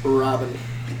snacks. Robin.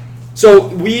 So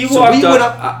we walked we up. went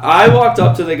up- I walked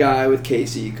up to the guy with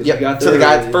Casey because we got to there the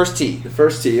guy at early. the first tee. The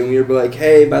first tee, and we were like,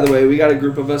 "Hey, by the way, we got a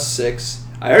group of us 6."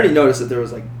 I already noticed that there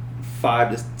was like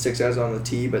 5 to 6 guys on the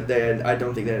tee, but I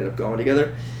don't think they ended up going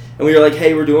together. And we were like,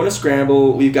 "Hey, we're doing a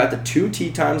scramble. We've got the 2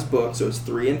 tee times booked, so it's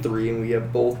 3 and 3, and we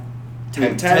have both 10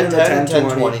 and the 10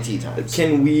 20. tee times.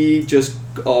 Can we just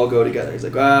all go together?" He's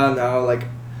like, "Well, no."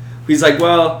 He's like,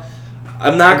 "Well,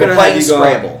 I'm not We're gonna playing have you go."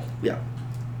 scramble, Yeah,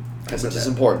 I said which is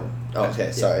that. important. Oh, okay,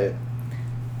 Yeah. sorry.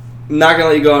 I'm not gonna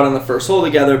let you go out on the first hole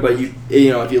together, but you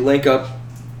know, if you link up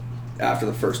after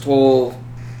the first hole,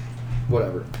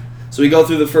 whatever. So we go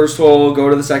through the first hole, go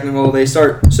to the second hole. They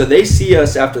see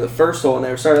us after the first hole,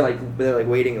 and they're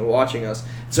waiting and watching us.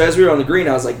 So as we were on the green,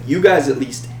 I was like, you guys at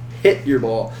least hit your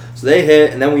ball. So they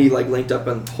hit, and then we linked up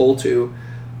on hole two.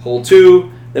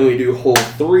 Then we do hole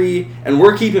 3, and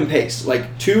we're keeping pace.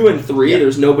 2 and 3,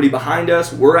 there's nobody behind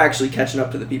us. We're actually catching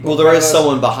up to the people. Well, there is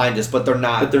someone behind us, but they're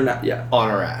not. Yeah, on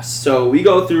our ass. So we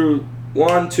go through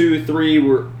 1, 2, 3.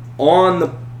 We're on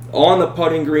the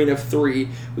putting green of 3.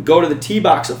 We go to the tee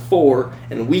box of 4,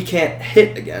 and we can't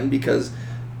hit again because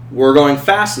we're going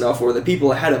fast enough where the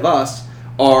people ahead of us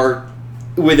are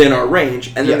within our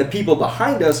range, and then the people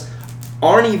behind us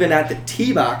aren't even at the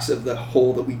tee box of the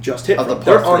hole that we just hit.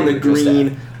 They're on the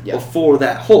green before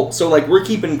that hole. So we're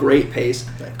keeping great pace.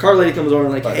 Car lady comes over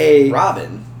and hey,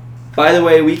 Robin, by the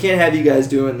way, we can't have you guys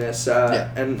doing this.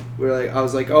 And I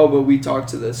was like, oh, but we talked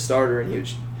to the starter, and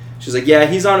she's like, yeah,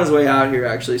 he's on his way out here.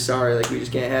 Actually, sorry, we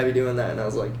just can't have you doing that. And I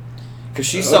was like, because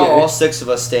she saw all 6 of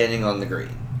us standing on the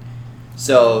green.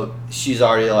 So she's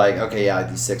already okay, yeah,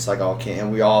 these 6 all can't,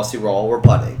 and we all see we're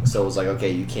putting. So it was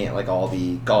okay, you can't all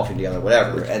be golfing together,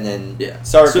 whatever. And then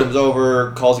starter comes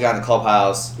over, calls a guy in the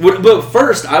clubhouse. But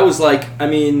first, I was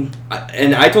and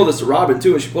I told this to Robin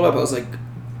too when she pulled up. I was like,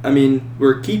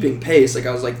 we're keeping pace.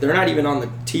 I was like, they're not even on the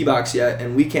tee box yet,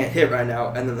 and we can't hit right now.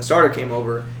 And then the starter came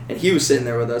over, and he was sitting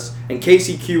there with us, and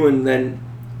KCQ and then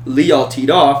Lee all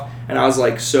teed off, and I was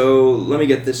like, so let me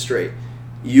get this straight.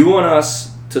 You want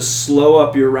us to slow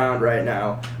up your round right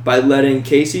now by letting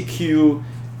KCQ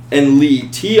and Lee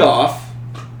tee off,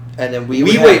 and then we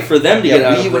wait for them to get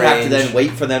out of range. We would have to then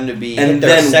wait for them to be and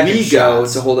their then we go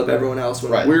shots to hold up everyone else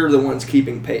when we're the ones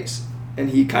keeping pace. And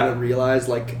he kind of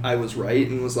realized I was right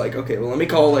and was like, okay, well, let me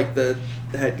call the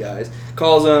head guys.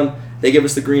 Calls them, they give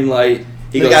us the green light.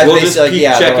 He goes, we'll just keep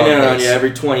checking in on you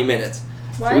every 20 minutes.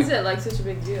 Why is it such a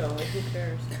big deal? Who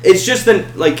cares? It's just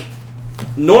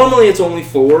normally it's only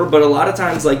 4, but a lot of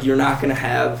times you're not going to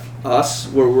have us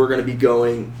where we're going to be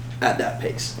going at that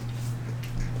pace.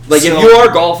 If you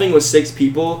are golfing with 6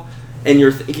 people and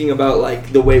you're thinking about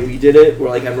the way we did it,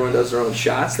 where everyone does their own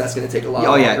shots, that's going to take a lot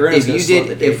longer. And if it's going to slow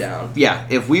the day down. Yeah,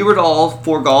 if we were to all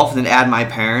 4 golf and then add my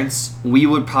parents, we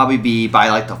would probably be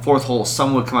by the 4th hole.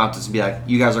 Someone would come out to us and be like,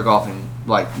 "You guys are golfing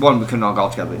one. We couldn't all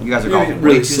golf together. But you guys are golfing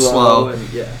really way too slow."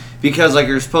 And, because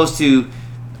you're supposed to,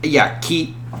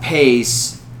 keep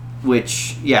pace.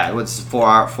 Which what's 4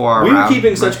 hour. We were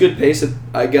keeping such good pace that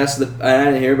I guess I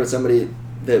didn't hear, but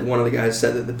one of the guys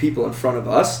said that the people in front of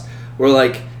us were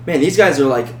man, these guys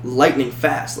are lightning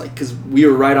fast, because we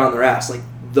were right on their ass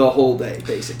the whole day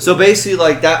basically. So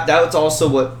basically that was also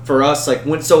what for us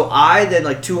I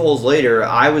then 2 holes later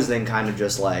I was then kind of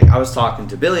just I was talking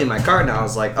to Billy in my car and I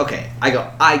was like, okay,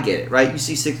 I get it, right? You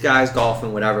see 6 guys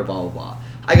golfing, whatever, blah blah blah.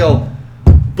 I go,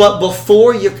 but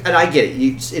before you, and I get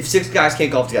it, if 6 guys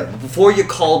can't golf together, but before you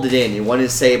called it in, you wanted to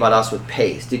say about us with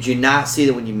pace, did you not see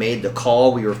that when you made the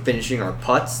call, we were finishing our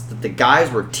putts, that the guys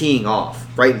were teeing off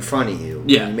right in front of you when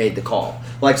you made the call?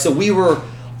 So we were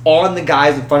on the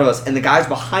guys in front of us, and the guys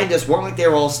behind us weren't they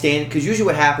were all standing, because usually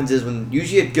what happens is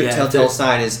usually a good telltale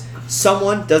sign is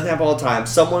someone, doesn't happen all the time,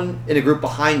 someone in a group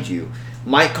behind you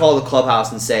might call the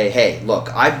clubhouse and say, hey, look,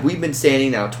 we've been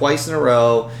standing now twice in a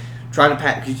row, trying to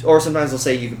pass, or sometimes they'll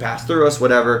say you can pass through us,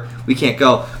 whatever, we can't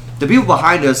go. The people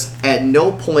behind us at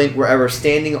no point were ever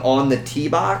standing on the tee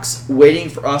box waiting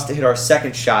for us to hit our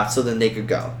second shot so then they could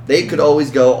go. They could always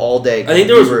go all day. I think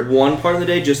there was one part of the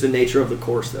day, just the nature of the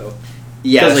course though.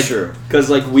 Yeah, that's true. Because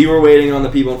we were waiting on the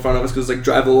people in front of us because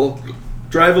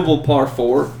drivable par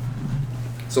 4,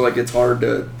 so it's hard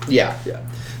to yeah.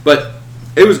 But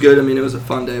it was good. It was a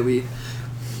fun day. We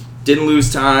didn't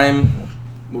lose time.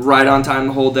 Right on time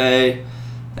the whole day,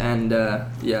 and the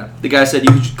guy said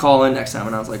you should call in next time,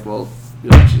 and I was like, well, you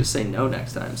should just say no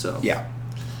next time. So the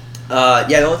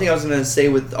only thing I was going to say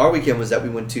with our weekend was that we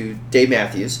went to Dave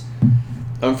Matthews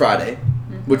on Friday,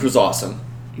 which was awesome.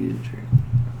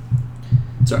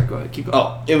 Sorry, go ahead, keep going.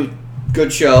 Oh, it was a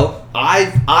good show. I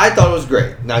thought it was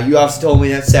great. Now you obviously told me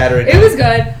that Saturday it was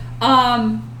good.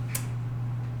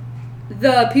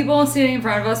 The people standing in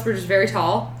front of us were just very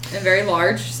tall and very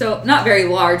large. So, not very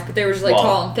large, but they were just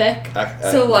tall and thick.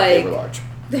 So they were large.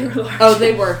 They were large. Oh,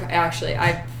 they were, actually.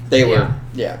 They were.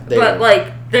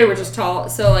 They were just tall.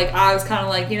 So, I was kind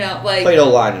of played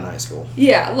O-line in high school.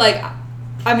 Yeah,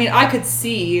 I could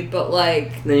see, but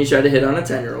Then you tried to hit on a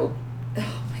 10-year-old.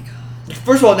 Oh, my God.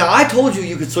 First of all, now I told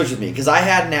you could switch with me, because I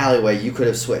had an alleyway you could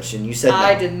have switched, and you said no.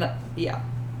 I didn't, yeah.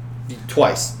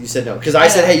 Twice. You said no. Because I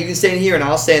said, hey, you can stand here and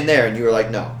I'll stand there. And you were like,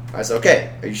 no. I said,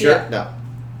 okay. Are you sure? Yeah. No.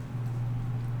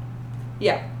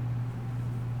 Yeah.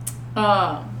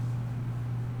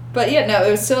 But yeah, no,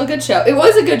 it was still a good show. It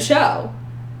was a good show.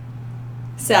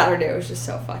 Saturday was just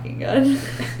so fucking good.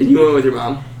 And you went with your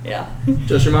mom? Yeah.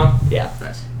 Just your mom? Yeah.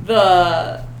 Nice.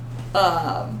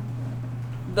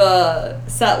 The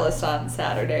set list on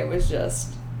Saturday was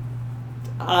just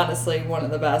honestly one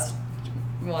of the best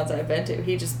ones I've been to.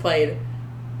 He just played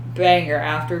banger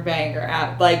after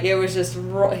banger. Like, it was just,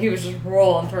 he was just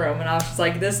rolling through them, and I was just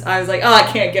like, I was like, oh, I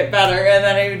can't get better. And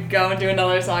then he would go and do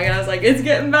another song, and I was like, it's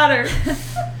getting better.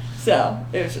 So,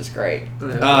 it was just great.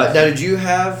 Now, did you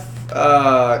have,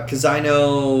 because I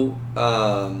know,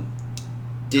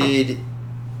 did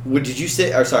you sit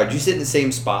in the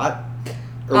same spot?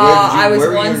 Or I was where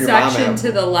were you one and your mom section at?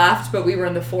 to the left, but we were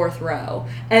in the fourth row.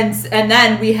 And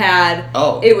then we had,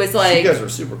 Oh, it was like, you guys were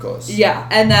super close. yeah,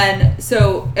 and then,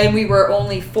 and we were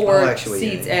only 4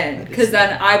 seats in. Because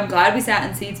then I'm glad we sat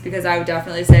in seats, because I would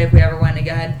definitely say if we ever went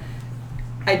again,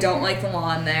 I don't like the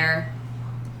lawn there.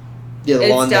 Yeah, the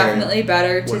lawn It's there definitely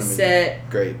better to wouldn't have sit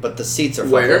great, but the seats are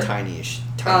Where? fucking tiny-ish.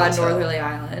 Tiny as hell. Northerly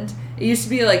Island. It used to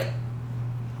be like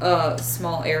a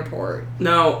small airport.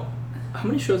 Now, how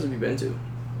many shows have you been to?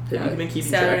 Have you been keeping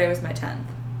Saturday track? was my 10th.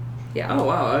 Yeah. Oh,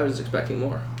 wow. I was expecting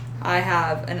more. I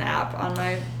have an app on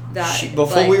my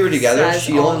before we were together, says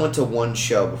she all- only went to one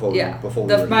show before Yeah. we were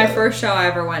together. My first show I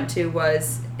ever went to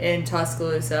was in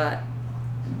Tuscaloosa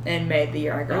in May, the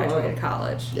year I graduated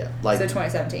college. Yeah, So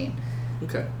 2017.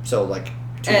 Okay. So like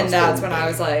 2 And months that's before when we I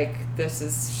was like, this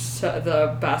is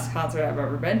the best concert I've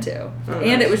ever been to. Oh,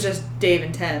 And nice. it was just Dave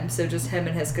and Tim, so just him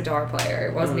and his guitar player.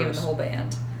 It wasn't Oh, even nice. the whole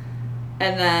band.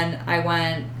 And then I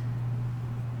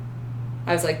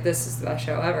was like, this is the best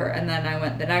show ever. And then I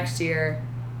went the next year.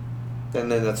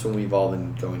 And then that's when we've all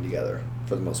been going together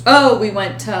for the most part. Oh, we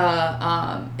went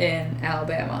to in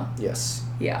Alabama. Yes.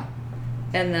 Yeah.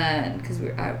 And then, because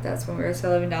that's when we were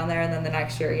still living down there. And then the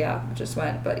next year, yeah, just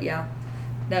went. But yeah.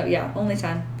 No, yeah, only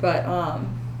 10. But,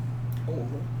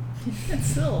 it's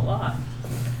still a lot.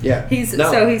 Yeah. He's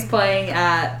playing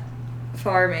at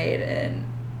Farm Aid in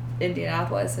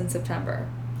Indianapolis in September.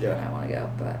 Yeah. And I want to go,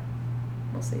 but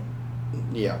we'll see.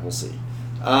 Yeah, we'll see.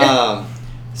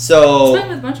 It's So been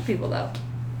with a bunch of people though.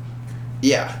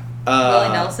 yeah.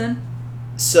 Willie Nelson.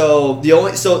 So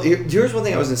here's one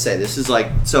thing I was gonna say. This is like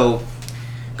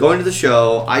going to the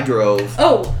show. I drove.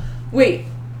 Oh, wait,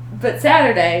 but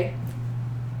Saturday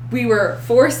we were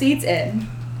 4 seats in.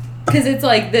 Because it's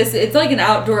like this, it's like an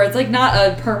outdoor, it's like not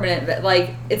a permanent,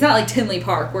 like, it's not like Tinley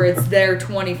Park where it's there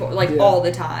 24, like, all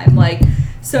the time. Like,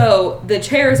 so the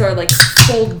chairs are like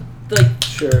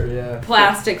Sure, yeah.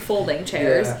 plastic folding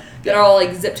chairs Yeah. that are all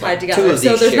like zip tied Two together. of So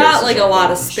these there's not chairs like is a like lot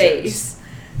one of of these chairs. space.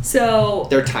 So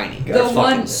They're tiny. the They're one,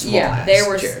 fucking small yeah, ass they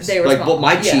were chairs. like, small.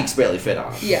 My yeah. cheeks barely fit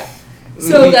on them. Yeah.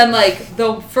 So then, like,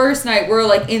 the first night, we're,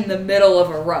 like, in the middle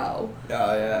of a row.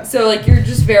 Oh, yeah. So, like, you're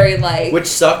just very, like... Which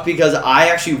sucked because I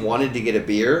actually wanted to get a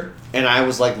beer, and I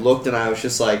was like, looked, and I was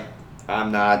just like,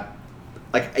 I'm not.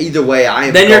 Like, either way, I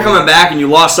am. Then you're coming back and you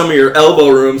lost some of your elbow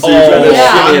room, so you're trying to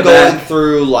yeah. shimmy I'm it going back.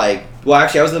 through, like. Well,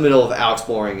 actually, I was in the middle of Alex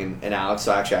Boring and Alex,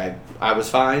 so actually, I was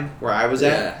fine where I was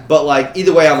at. Yeah. But, like,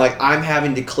 either way, I'm like, I'm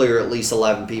having to clear at least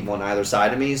 11 people on either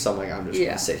side of me, so I'm like, I'm just going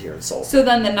Yeah. to sit here and sulk. So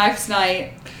then the next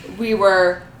night, we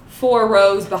were 4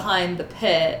 rows behind the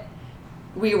pit.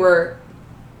 We were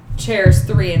chairs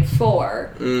 3 and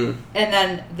 4. Mm. And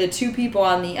then the 2 people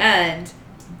on the end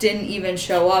didn't even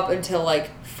show up until, like,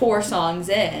 4 songs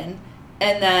in.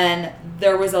 And then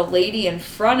there was a lady in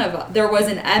front of us. There was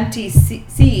an empty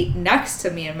seat next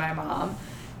to me and my mom.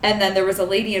 And then there was a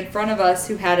lady in front of us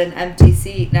who had an empty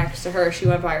seat next to her. She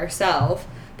went by herself.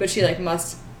 But she, like,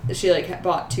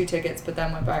 bought 2 tickets, but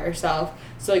then went by herself.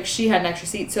 So, like, she had an extra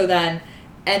seat. So then,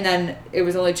 and then it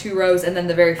was only 2 rows. And then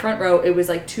the very front row, it was,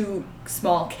 like, 2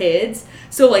 small kids.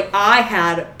 So, like, I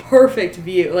had perfect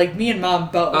view. Like, me and mom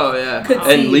both could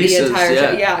And see Lisa's, the entire show.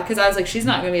 yeah. Yeah, because I was like, she's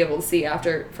not going to be able to see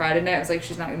after Friday night. I was like,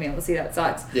 she's not going to be able to see. That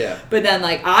sucks. Yeah. But then,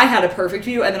 like, I had a perfect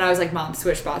view, and then I was like, Mom,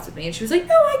 switch spots with me. And she was like,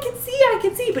 no, I can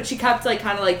see. But she kept, like,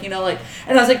 kind of like, you know, like,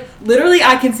 and I was like, literally,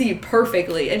 I can see you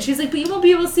perfectly. And she's like, but you won't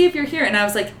be able to see if you're here. And I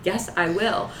was like, yes, I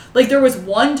will. Like, there was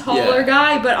one taller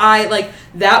guy, but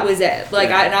that was it. Like,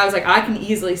 Yeah. I was like, I can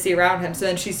easily see around him. So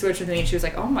then she switched with me, and she was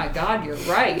like, oh my God, you're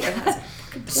right. And I was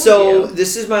like, So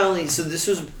this is my only. So this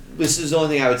is the only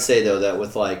thing I would say though, that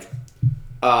with like,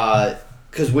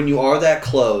 because when you are that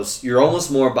close, you're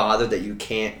almost more bothered that you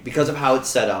can't, because of how it's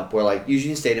set up. Where like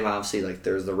usually in stadium, obviously like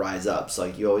there's the rise ups.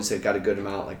 Like you always got a good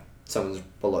amount. Like someone's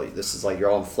below you. This is like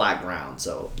you're on flat ground.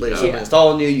 So literally, Yeah. it's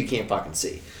all new. You can't fucking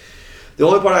see. The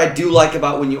only part I do like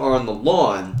about when you are on the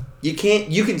lawn, you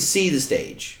can see the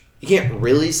stage. you can't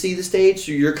really see the stage,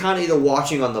 so you're kind of either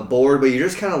watching on the board, but you're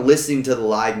just kind of listening to the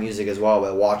live music as well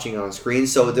by watching on screen.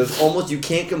 So there's almost, you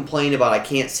can't complain about I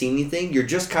can't see anything. You're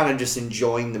just kind of just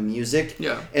enjoying the music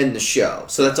and the show.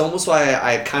 So that's almost why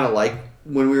I kind of like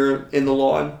when we were in the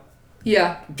lawn.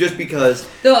 Yeah. Just because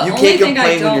The you only can't thing I complain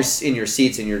when don't- you're in your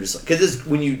seats and you're just like, because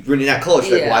when you're that close,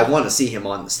 you're like, well, I want to see him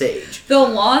on the stage. The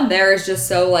lawn there is just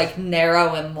so like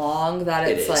narrow and long that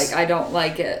It it's is. like I don't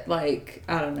like it. Like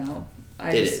I don't know.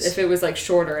 It is. If it was like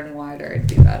shorter and wider, it'd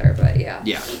be better. But yeah.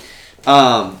 Yeah.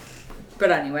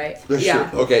 But anyway, Sure. yeah.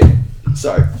 Okay.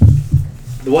 Sorry.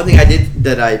 The one thing I did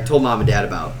that I told mom and dad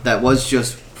about that was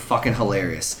just fucking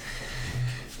hilarious.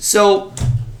 So,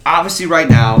 obviously, right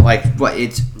now, like,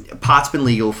 pot's been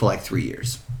legal for like 3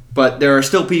 years, but there are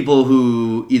still people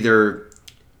who either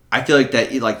I feel like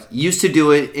that like used to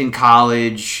do it in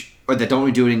college or that don't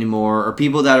really do it anymore, or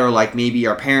people that are like maybe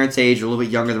our parents' age or a little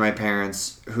bit younger than my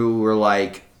parents who were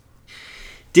like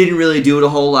didn't really do it a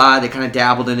whole lot. They kind of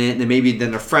dabbled in it, and then maybe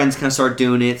then their friends kind of start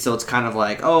doing it. So it's kind of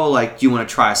like, oh, like, do you want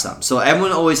to try something? So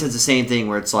everyone always has the same thing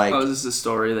where it's like, Oh, is this a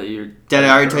story that you're... did I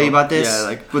already tell you about this? Yeah,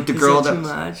 like, with the is girl that that too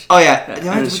much? Oh yeah, Yeah, did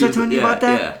and was she I was- telling you about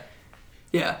that?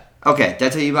 Yeah. Okay, did I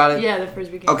tell you about it? Yeah, the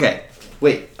frisbee game. Okay,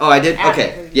 wait. Oh, I did. After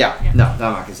Okay, Frisbee. yeah. Yeah. No, I'm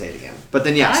not gonna say it again. But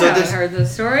then yeah, I so haven't this heard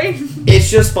this story.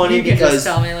 it's just funny You can because just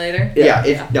tell me later.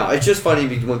 yeah, no, it's just funny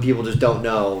when people just don't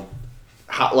know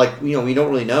how, like, you know, we don't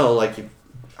really know like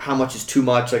how much is too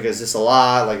much. Like, is this a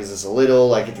lot? Like, is this a little?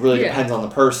 Like, it really Yeah. depends on the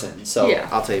person. So Yeah.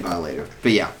 I'll tell you about it later.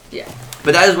 But yeah. Yeah.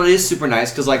 But that is what is super nice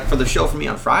because like for the show for me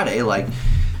on Friday, like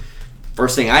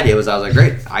first thing I did was I was like,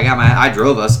 great, I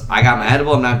drove us. I got my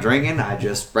edible. I'm not drinking. I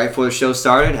just right before the show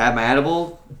started had my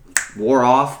edible, wore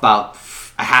off about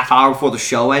a half hour before the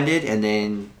show ended, and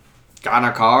then got in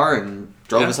our car and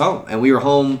drove us home. And we were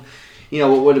home, you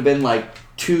know, what would have been like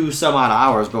 2 some odd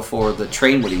hours before the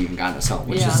train would have even gotten us home,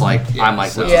 which is like I'm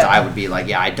like, which is I would be like,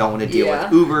 yeah, I don't want to deal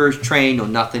with Ubers, train, or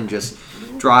nothing. Just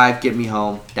drive, get me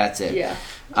home. That's it. Yeah.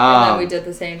 And then we did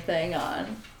the same thing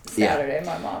on Saturday.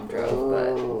 My mom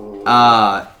drove,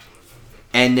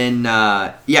 And then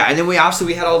and then we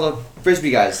had all the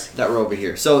frisbee guys that were over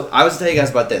here. So I was telling you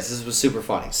guys about this. This was super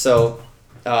funny. So,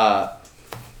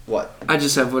 what? I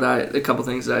just have a couple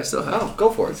things that I still have. Oh, go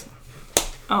for it.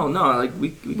 Oh, no, like, we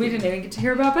didn't even get to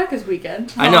hear about Becca's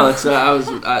weekend. I know, that's,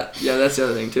 that's the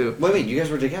other thing, too. Wait, you guys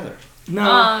were together?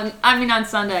 No. I mean, on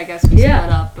Sunday, I guess we split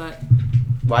up, but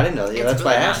Well, I didn't know that. Yeah, that's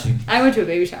why I asked you. I went to a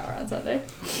baby shower on Sunday.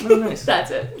 Oh, nice.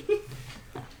 That's it.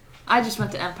 I just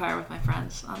went to Empire with my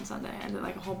friends on Sunday. I did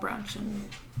like a whole brunch and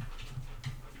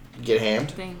Get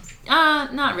hammed? things.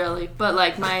 Not really, but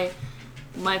like my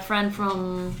friend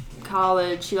from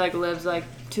college, she like lives like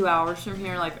 2 hours from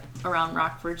here, like around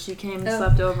Rockford. She came and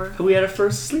slept over. We had our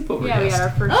first sleepover Yeah, we guest. had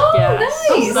our first Oh, guest.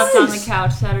 nice. She slept on the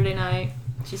couch Saturday night.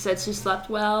 She said she slept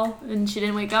well, and she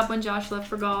didn't wake up when Josh left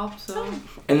for golf. So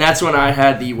And that's when I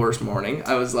had the worst morning.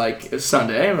 I was like, it was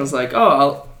Sunday, and I was like,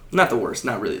 not the worst,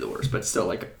 not really the worst, but still,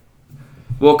 like,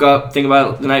 woke up, think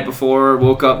about it the night before,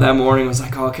 woke up that morning, was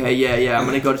like, okay, yeah, I'm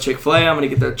going to go to Chick-fil-A, I'm going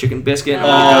to get the chicken biscuit. And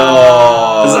I'm gonna go.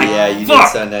 I was like, yeah, you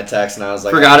fuck! did send that text, and I was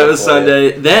like, Forgot I'll it was go for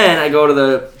Sunday. Then I go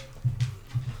to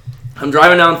I'm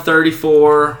driving down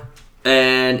 34,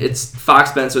 and it's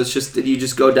Fox Bend, so it's just, you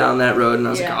just go down that road, and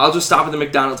I was like, I'll just stop at the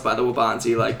McDonald's by the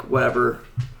Wabansie, like, whatever.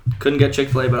 Couldn't get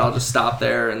Chick-fil-A, but I'll just stop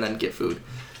there and then get food.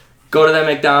 Go to that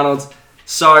McDonald's.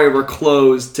 Sorry, we're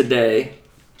closed today.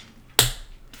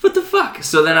 What the fuck?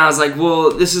 So then I was like,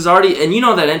 well, this is already... And you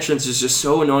know that entrance is just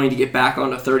so annoying to get back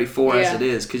onto 34 as it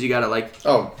is, because you gotta, like...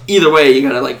 Oh. Either way, you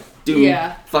gotta, like, do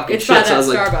fucking it's shit. by So I was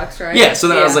that like, Starbucks, right? yeah, so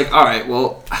then I was like, all right,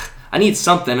 well... I need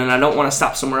something, and I don't want to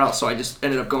stop somewhere else, so I just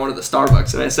ended up going to the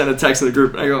Starbucks, and I sent a text to the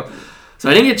group, and I go, so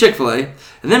I didn't get Chick-fil-A,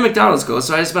 and then McDonald's goes,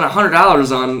 so I just spent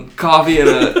 $100 on coffee and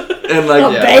a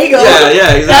bagel.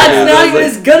 Yeah, exactly. That's not even Like,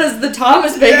 as good as the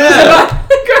Thomas bagels at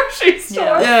the grocery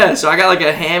store. yeah, so I got like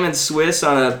a ham and Swiss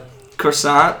on a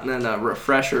croissant and then a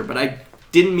refresher, but I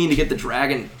didn't mean to get the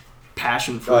dragon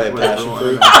passion fruit. Oh, yeah, whatever passion one.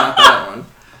 fruit. I got that one.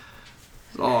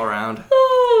 It's all around.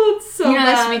 Oh, it's so you know,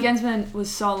 bad. this weekend's was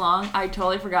so long. I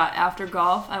totally forgot. After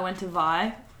golf, I went to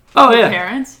Vi. Oh, with yeah. my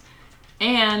parents.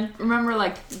 And remember,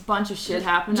 like, a bunch of shit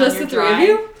happened. Just on your the three drive. of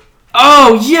you?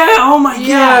 Oh, yeah. Oh, my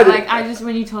Yeah, God. like I just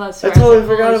when you told that I story, totally was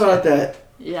like, forgot holy about shit. that.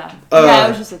 Yeah, Uh, it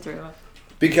was just the three of us.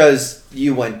 Because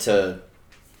you went to...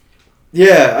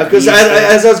 Yeah, because Lee's thing.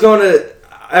 as I was going to...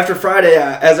 After Friday,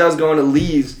 as I was going to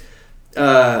Lee's...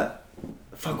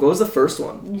 Fuck, what was the first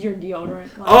one? Your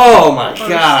deodorant. Like, Oh, my burst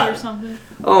God. Or something.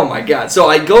 Oh my God. So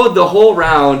I go the whole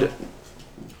round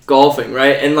golfing,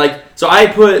 right? And like, so I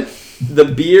put the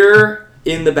beer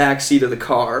in the back seat of the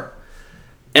car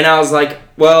And I was like,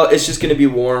 well, it's just going to be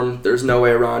warm. There's no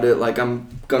way around it. Like, I'm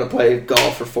going to play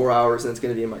golf for 4 hours, and it's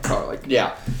going to be in my car. Like,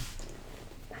 Yeah.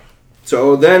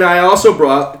 So then I also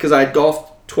brought, because I had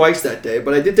golfed twice that day,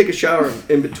 but I did take a shower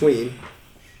in between.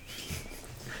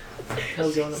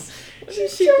 Hell's going on.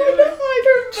 She's trying to hide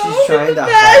her She's mouth trying in to the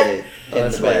hide bed. it Oh, in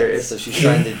that's the bed. hilarious. So she's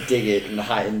trying to dig it and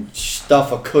hide and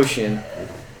stuff a cushion.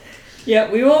 Yeah,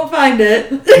 we won't find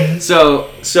it. So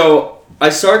I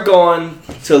start going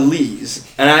to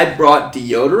Lee's, and I brought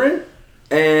deodorant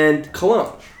and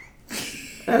cologne.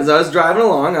 As I was driving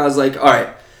along, I was like, all right,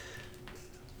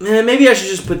 man, maybe I should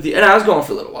just put and I was going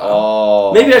for a little while.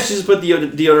 Oh. Maybe I should just put the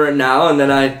deodorant now, and then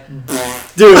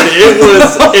dude, it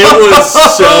was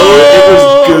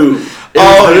goo.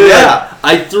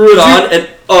 I threw it on,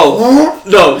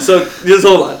 and so just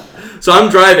hold on. So I'm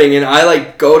driving, and I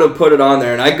like go to put it on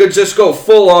there, and I could just go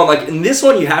full on. Like in this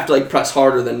one, you have to like press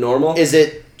harder than normal. Is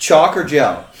it chalk or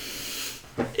gel?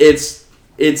 It's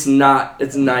not.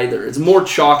 It's neither. It's more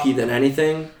chalky than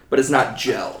anything, but it's not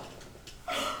gel.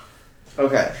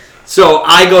 Okay. So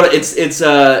I go to it's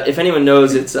if anyone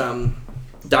knows, it's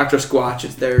Dr. Squatch.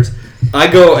 It's theirs. I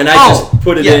go and I just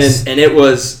put it in, and it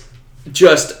was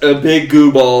just a big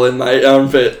goo ball in my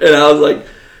armpit, and I was like,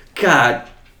 God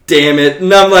damn it!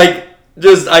 And I'm like,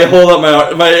 I hold up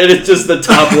my and it's just the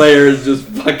top layer is just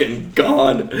fucking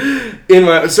gone in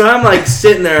my. So I'm like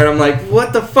sitting there, and I'm like,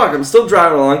 what the fuck? I'm still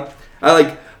driving along. I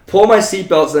like pull my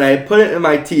seatbelts and I put it in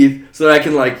my teeth so that I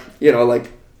can like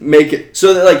make it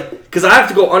so that like because I have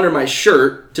to go under my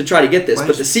shirt to try to get this,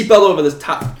 but the seatbelt over the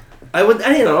top. I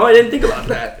didn't know. I didn't think about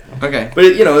that. Okay. But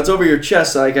it's over your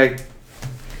chest, so like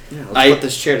Let's put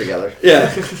this chair together. Yeah.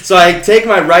 So I take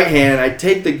my right hand and I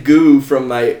take the goo from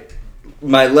my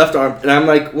left arm, and I'm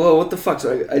like, whoa, what the fuck?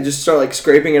 So I just start like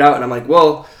scraping it out, and I'm like,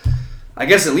 well, I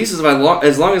guess at least as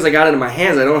long as I got it in my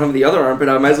hands, I don't have the other armpit,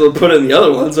 I might as well put it in the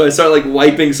other one. So I start like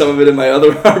wiping some of it in my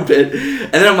other armpit,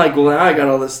 and then I'm like, well, now I got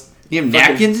all this. You have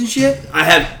napkins and shit? I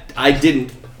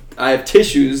have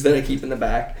tissues that I keep in the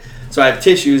back. So I have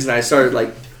tissues, and I started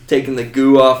like taking the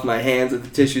goo off my hands with the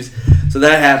tissues. So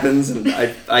that happens, and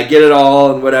I get it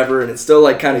all and whatever, and it's still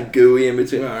like kind of gooey in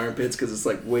between my armpits because it's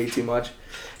like way too much.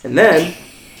 And then,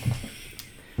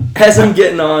 as I'm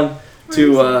getting on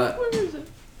to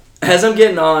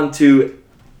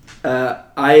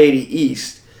I-80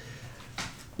 East,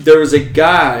 there was a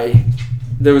guy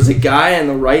in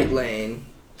the right lane.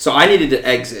 So I needed to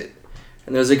exit.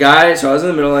 And there was a guy, so I was in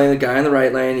the middle lane, the guy in the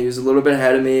right lane, he was a little bit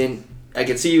ahead of me, and I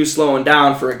could see he was slowing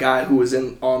down for a guy who was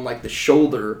on like the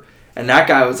shoulder, and that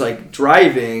guy was like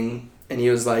driving, and he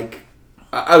was like,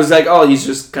 I was like, oh, he's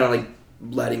just kind of like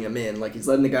letting him in, like he's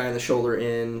letting the guy on the shoulder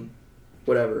in,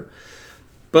 whatever.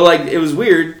 But like it was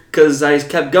weird because I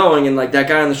kept going, and like that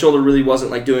guy on the shoulder really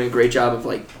wasn't like doing a great job of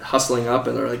like hustling up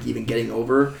and or like even getting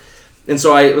over. And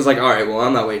so I was like, all right, well,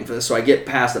 I'm not waiting for this. So I get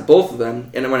past both of them,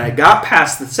 and when I got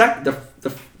past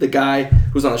the guy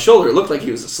who was on the shoulder, it looked like he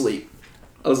was asleep.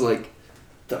 I was like,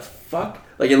 the fuck?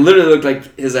 Like it literally looked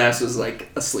like his ass was like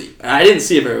asleep. And I didn't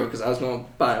see it very well because I was going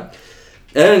by him.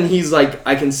 And then he's like,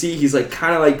 I can see he's like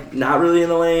kind of like not really in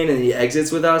the lane, and he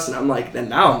exits with us, and I'm like, then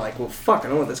now I'm like, well, fuck, I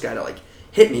don't want this guy to like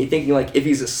hit me, thinking like if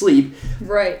he's asleep,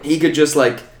 Right. he could just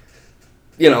like,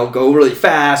 go really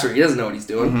fast, or he doesn't know what he's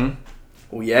doing. Mm-hmm.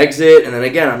 We exit, and then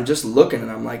again, I'm just looking,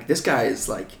 and I'm like, this guy is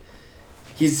like,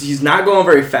 he's not going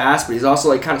very fast, but he's also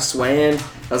like kind of swaying.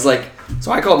 I was like,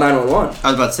 so I called 911. I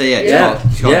was about to say, Yeah.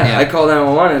 I called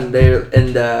 911,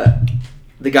 and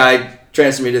the guy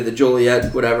transferred me to the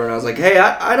Joliet, whatever, and I was like, hey,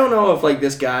 I don't know if like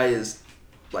this guy is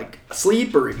like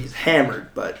asleep or if he's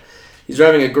hammered, but he's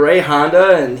driving a gray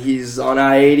Honda, and he's on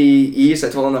I-80 East. I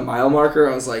told him the mile marker.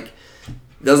 I was like,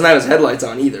 he doesn't have his headlights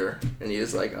on either, and he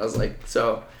was like, I was like,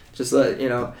 so. Just let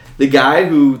the guy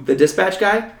the dispatch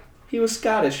guy, he was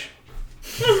Scottish.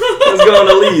 I was going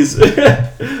to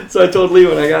Lee's. So I told Lee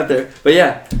when I got there. But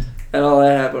yeah, and all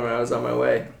that happened when I was on my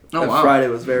way. Oh, that wow. Friday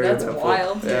was very That's eventful.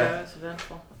 wild. Yeah. It's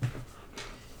eventful.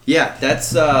 Yeah,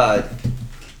 that's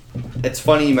it's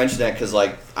funny you mentioned that because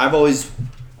like I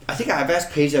think I've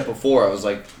asked Paige that before. I was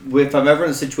like, if I'm ever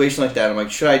in a situation like that, I'm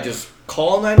like, should I just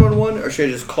call 911 or should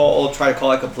I just try to call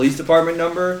like a police department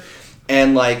number?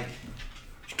 And like,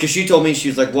 because she told me, she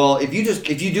was like, well, if you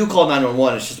do call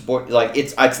 911, it's just like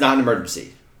it's not an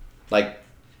emergency, like.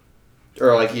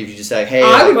 Or like if you just say, hey,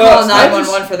 I would call I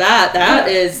 911 for that. That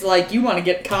is like you want to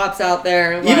get cops out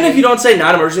there. Like, Even if you don't say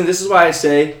not emergency, this is why I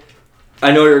say,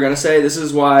 I know what you're going to say, this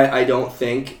is why I don't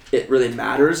think it really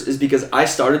matters, is because I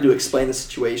started to explain the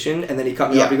situation, and then he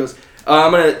cut me off, he goes,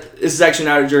 this is actually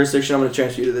not our jurisdiction, I'm going to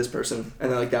transfer you to this person.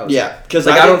 And then like that was because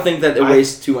like I don't think that it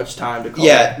wastes too much time to call.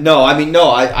 Yeah, no, I mean, no,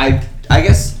 I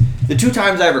guess The 2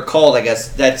 times I ever called, I guess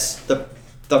that's the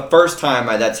first time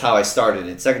that's how I started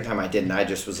it. Second time I didn't. I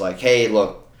just was like, hey,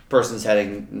 look, person's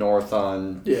heading north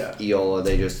on Eola.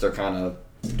 They're kind of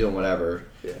doing whatever.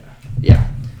 Yeah.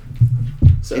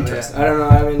 So Interesting. I don't know.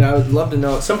 I mean, I would love to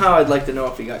know. Somehow, I'd like to know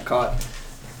if he got caught.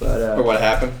 But Or what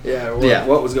happened? Yeah.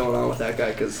 What was going on with that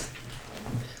guy? Because,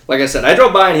 like I said, I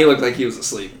drove by and he looked like he was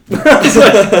asleep.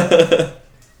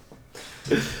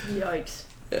 Yikes.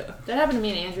 Yeah. That happened to me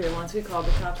and Andrea once. We called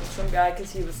the cops on some guy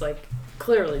because he was like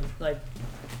clearly like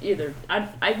either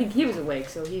I think he was awake,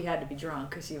 so he had to be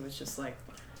drunk because he was just like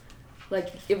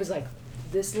it was like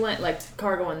this lane, like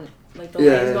car going like the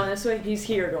lane's going this way. He's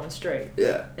here going straight.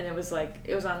 Yeah. And it was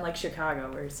on like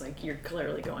Chicago where it's like you're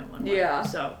clearly going one way. Yeah.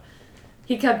 So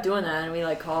he kept doing that, and we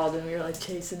like called and we were like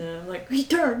chasing him, like he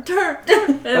turn.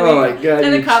 And my God!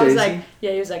 And the you cop was chasing? like,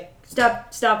 he was like,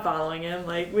 stop following him.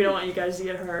 Like we don't want you guys to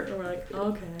get hurt. And we're like,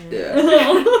 okay. Yeah.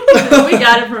 We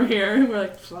got it from here. And we're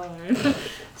like, fine. So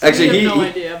Actually, we have no he-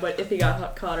 idea, but if he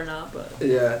got caught or not. But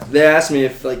Yeah. They asked me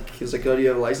if he was like, "Oh, do you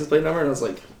have a license plate number?" And I was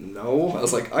like, "No." I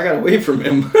was like, "I got away from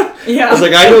him." Yeah. I was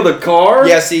like, "I know the car."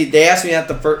 Yeah, see, they asked me that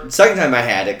the second time I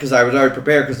had it because I was already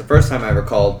prepared because the first time I ever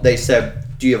called, they said,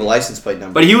 do you have a license plate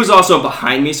number? But he was also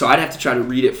behind me, so I'd have to try to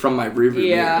read it from my rearview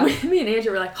Yeah. mirror. me and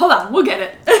Andrew were like, hold on, we'll get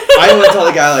it. I didn't want to tell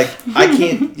the guy, like, I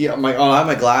can't, I have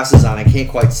my glasses on, I can't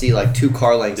quite see, like, 2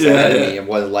 car lengths ahead of me and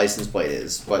what a license plate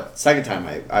is. But second time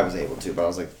I was able to, but I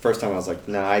was like, first time I was like,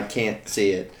 no, I can't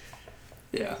see it.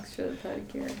 Yeah. Should have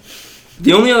pedicure.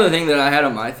 The only other thing that I had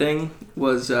on my thing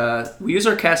was we use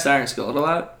our cast iron skillet a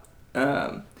lot.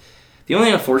 The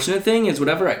only unfortunate thing is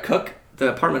whenever I cook, the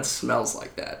apartment smells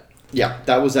like that. Yeah,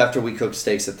 that was after we cooked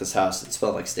steaks at this house. It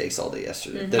smelled like steaks all day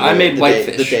yesterday. Mm-hmm. I made the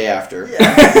whitefish. The day after.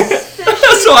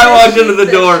 So I walked into the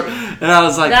door and I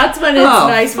was like, That's when it's oh,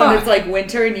 nice when fuck. it's like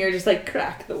winter and you're just like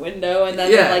crack the window and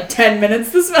then Yeah. in like 10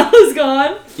 minutes the smell is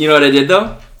gone. You know what I did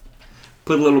though?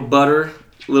 Put a little butter,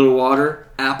 a little water,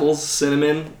 apples,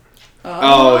 cinnamon.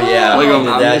 Oh, yeah. Like I a did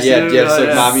mom that. used Yeah, to do? yeah, so Oh,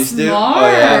 yeah. mom used to do. Smart. Oh,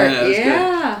 yeah. Yeah, it was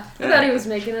Yeah. I thought he was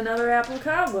making another apple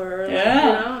cobbler.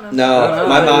 Yeah. No, Oh,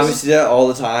 my it mom was- used to do that all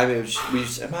the time. It was, we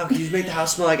just said, Mom, can you make the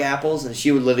house smell like apples? And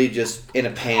she would literally just, in a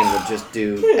pan, would just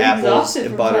do apples Exhausted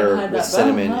and from trying to butter hide with that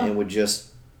cinnamon bone, huh? and would just,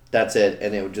 that's it.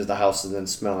 And it would just, the house would then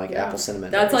smell like Yeah. apple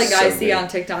cinnamon. That's It was like I so see good. on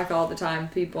TikTok all the time.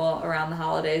 People around the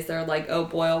holidays, they're like, oh,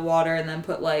 boil water and then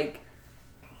put like,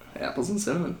 Apples and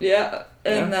cinnamon. yeah,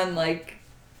 and Yeah. then like,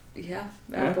 yeah,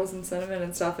 apples and cinnamon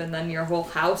and stuff, and then your whole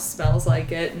house smells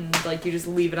like it, and like you just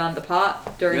leave it on the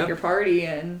pot during Yep. your party,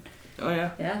 and Oh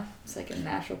yeah. yeah, it's like a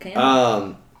natural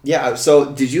candle. Yeah, so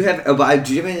did you have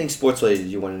anything sports related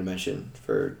you wanted to mention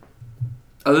for,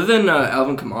 Other than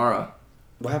Alvin Kamara,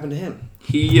 what happened to him?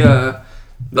 he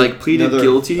pleaded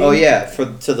guilty. Oh, yeah,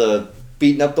 to the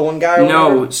beating up the one guy or No,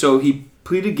 whatever? so he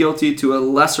pleaded guilty to a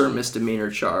lesser misdemeanor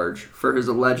charge for his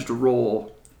alleged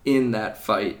role in that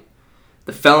fight.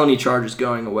 The felony charge is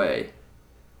going away.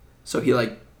 So he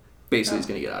basically is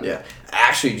going to get out of it. Yeah.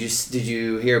 Actually, did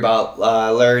you hear about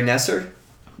Larry Nesser?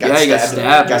 He got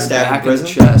stabbed. Got stabbed back in prison.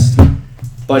 the chest.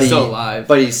 But Still alive.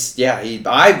 But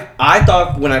I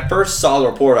thought when I first saw the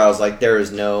report, I was like, there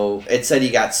is no. It said he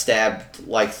got stabbed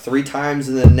like 3 times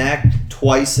in the neck,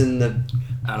 twice in the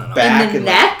I don't know. back. in the and,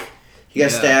 neck? he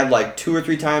got Yeah. stabbed like 2 or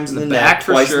 3 times in In the the neck, back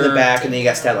for twice in the sure. back, and then he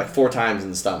got stabbed like 4 times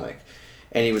in the stomach.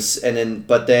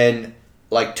 But then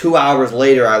like 2 hours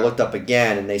later, I looked up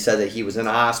again, and they said that he was in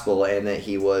a hospital and that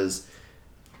he was.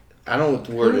 I don't know what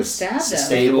the word Who is. stabbed him?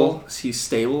 Stable. He's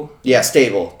stable. Yeah,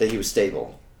 stable. That he was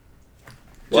stable.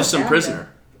 Just some stabbed prisoner.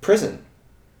 Prison.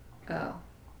 Oh.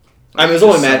 I mean, it was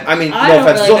only mad. I mean, I no don't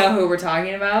offense. really know who we're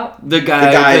talking about. The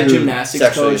guy who gymnastics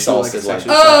sexually coach who, assaulted, like-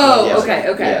 sexually Oh, assaulted. okay,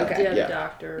 okay, Yeah. okay. Yeah, Yeah. the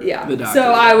doctor. Yeah. The doctor,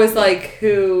 So yeah. I was like,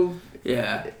 who?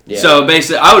 Yeah. Yeah. So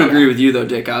basically, I would agree with you though,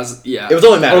 Dick. It was It was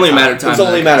only a matter of time. It was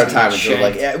only a matter of that time guy's until gonna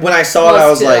like get when I saw it, Well, I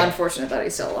was still like, unfortunate that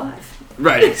he's still alive. shanked.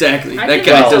 Right. Exactly. I That think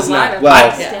guy well, does alive not. at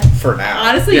well, Yeah. for now.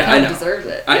 Honestly, Yeah, I he kind know. of deserves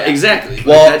it. Exactly.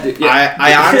 Well, Like, that dude- yeah.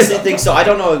 I honestly think so. I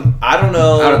don't know. I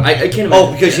can't imagine.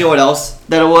 Oh, because you know what else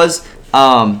that it was?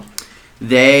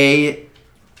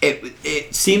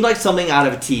 It seemed like something out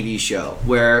of a TV show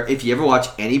where if you ever watch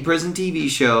any prison TV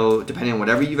show, depending on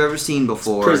whatever you've ever seen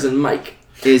before, Prison Mike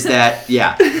is that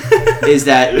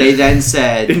they then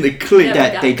said in the clean.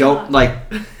 Yeah. that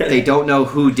they don't know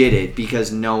who did it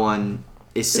because no one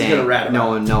is gonna saying rat him no out.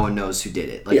 one knows who did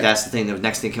it. Like Yeah. that's the thing. The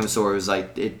next thing comes forward was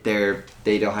like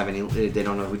they don't have any, they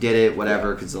don't know who did it,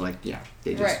 whatever, because they're like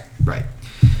they just right.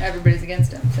 Everybody's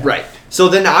against him. So. Right. So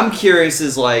then I'm curious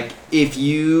is like if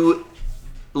you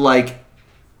like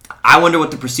I wonder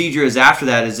what the procedure is after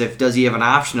that is if does he have an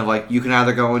option of like you can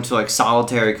either go into like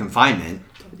solitary confinement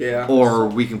Yeah. or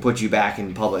we can put you back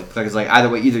in public. Like it's like either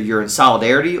way, either you're in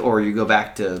solidarity or you go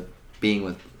back to being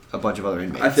with a bunch of other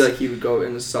inmates. I feel like he would go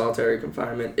into solitary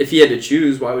confinement. If he had to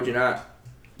choose, why would you not?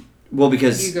 well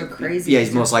because You go crazy. yeah,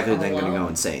 he's most likely all then going to alone. go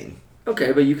insane.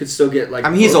 Okay, but you could still get like. I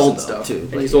mean, he's books old, and though, stuff. too,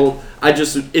 And but he's yeah. old.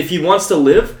 If he wants to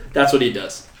live, that's what he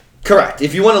does. Correct.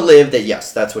 If you want to live, that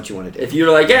yes, that's what you want to do. If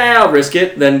you're like, yeah, I'll risk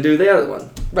it, then do the other one.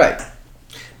 Right.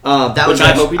 That Which was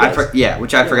I hope he does.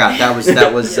 which I forgot. That was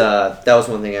that was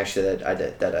one thing actually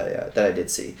that I did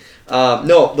see.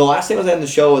 No, the last thing I was on the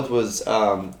show with was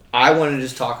I wanted to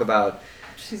just talk about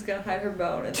She's gonna hide her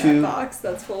bone in Two- that box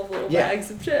that's full of little Yeah. bags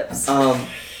of chips.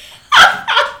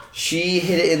 she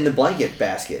hid it in the blanket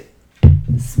basket.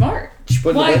 Smart. She put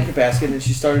it in Why? the blanket basket and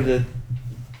she started to.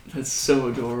 That's so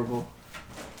adorable.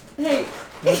 Hey,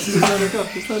 Just let her go.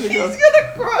 Just let her go. She's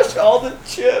gonna crush all the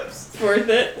chips. it's worth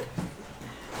it.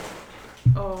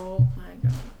 Oh my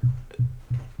god.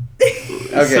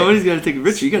 Okay. Somebody's got to take a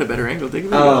picture. You got a better angle. Take a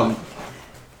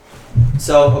picture.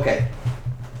 So okay.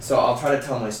 So I'll try to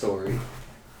tell my story.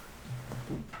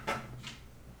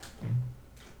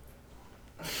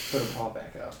 Put a paw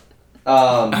back up.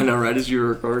 I know, right as you were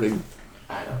recording.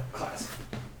 I know, class.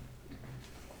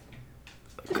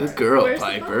 Good girl, Where's the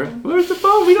Piper. phone? Where's the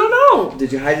phone? We don't know.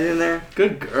 Did you hide it in there?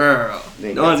 Good girl.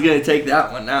 Thank No you. one's gonna take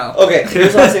that one now. Okay,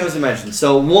 here's the last thing I was to mention.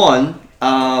 So one,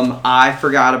 I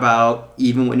forgot about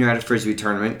even when you're at a frisbee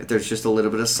tournament, if there's just a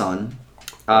little bit of sun.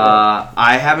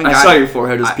 I haven't. I saw your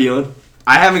forehead was I- peeling.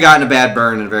 I haven't gotten a bad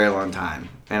burn in a very long time,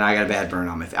 and I got a bad burn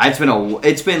on my face.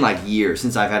 It's been like years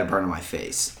since I've had a burn on my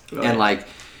face, Right. and like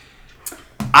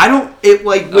I don't. It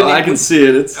like when I can see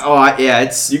it. It's yeah,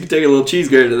 it's you can take a little cheese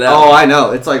grater to that. oh one. I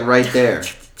know it's like right there,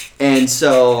 and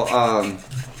so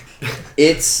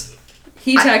it's.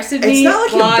 He texted me It's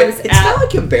not like while I was it's at. not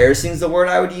like embarrassing is the word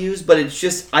I would use, but it's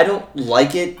just I don't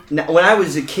like it. Now, when I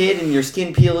was a kid and your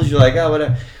skin peels, you're like, oh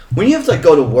whatever. When you have to like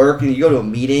go to work and you go to a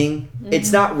meeting,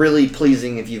 it's not really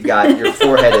pleasing if you've got your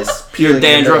forehead is peeling. Your in the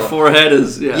dandruff middle. forehead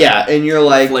is Yeah, and you're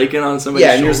like flaking on somebody's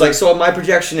yeah, and you're just shoulder. like, so my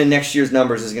projection in next year's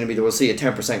numbers is going to be that we'll see a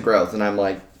 10% growth, and I'm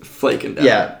like, flaking down.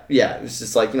 yeah, it's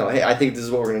just like hey, I think this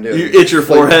is what we're going to do. You itch your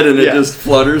Flake- forehead and it yeah. just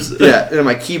flutters. Yeah, and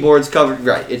my keyboard's covered.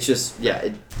 Right, it's just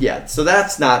yeah. So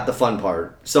that's not the fun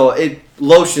part. So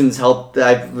lotions help.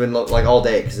 I've been like all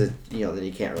day because then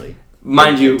you can't really.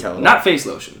 Mind you, tell it. not face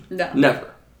lotion. No. Never.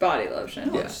 Body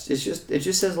lotion. Yeah. It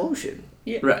just says lotion.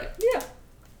 Right. Yeah.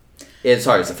 It's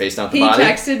sorry, it's the face, not the He body.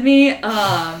 texted me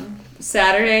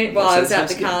Saturday while I was at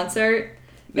the Sensitive skin. concert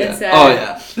Yeah. and said, Oh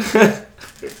yeah.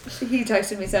 he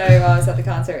texted me Saturday while I was at the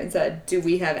concert and said, "Do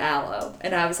we have aloe?"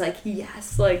 And I was like,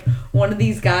 "Yes." Like one of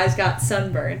these guys got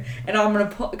sunburned, and I'm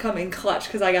gonna come in clutch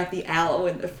because I got the aloe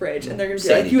in the fridge, and they're gonna be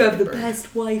Sandy like, "You have the burned.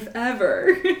 best wife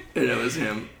ever." And it was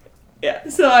him. Yeah.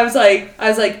 So I was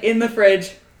like in the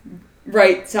fridge,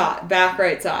 right side, back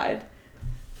right side.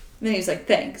 And then he was like,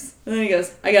 "Thanks." And then he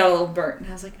goes, "I got a little burnt," and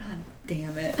I was like, "God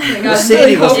damn it!" Like, I Well, was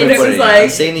Sandy really wasn't hoping it putting was it on. like.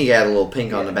 Sandy had a little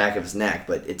pink on the back of his neck,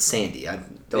 but it's Sandy. I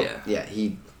don't. Yeah.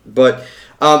 He. But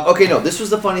okay, no. This was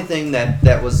the funny thing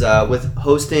that was with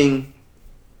hosting.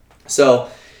 So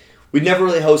we've never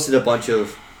really hosted a bunch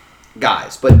of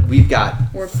guys, but we've got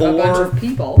Or a bunch of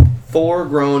people. four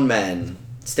grown men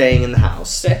staying in the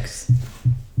house. 6.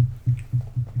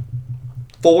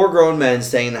 4 grown men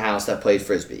staying in the house that played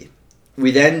frisbee. We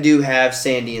then do have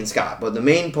Sandy and Scott, but the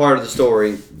main part of the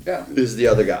story Yeah. is the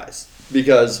other guys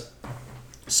because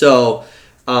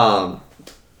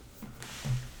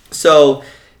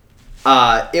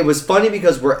it was funny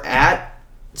because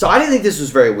so I didn't think this was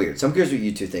very weird. So I'm curious what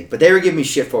you two think, but they were giving me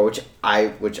shit for which I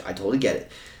totally get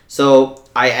it. So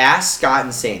I asked Scott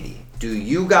and Sandy, "Do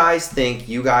you guys think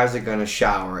you guys are gonna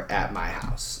shower at my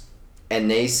house?" And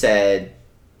they said.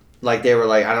 Like, they were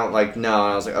like, I don't, like, no.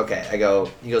 And I was like, okay. He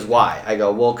goes, why? I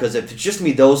go, well, because if it's just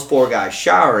me, those 4 guys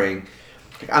showering,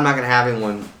 like, I'm not going to have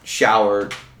anyone shower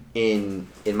in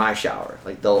my shower.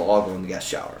 Like, they'll all go in the guest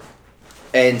shower.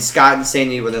 And Scott and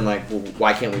Sandy were then like, well,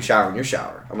 why can't we shower in your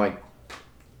shower? I'm like,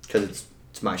 because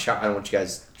it's my shower. I don't want you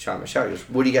guys to shower in my shower. He goes,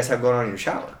 what do you guys have going on in your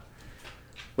shower?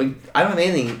 Like, I don't have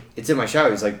anything. It's in my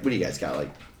shower. He's like, what do you guys got? Like,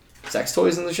 sex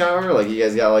toys in the shower? Like, you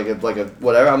guys got like a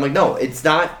whatever? I'm like, no, it's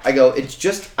not. I go, it's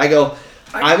just. I go,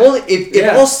 I'm only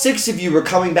if all 6 of you were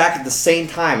coming back at the same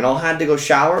time and all had to go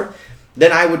shower,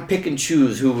 then I would pick and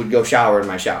choose who would go shower in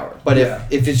my shower. But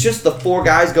if it's just the 4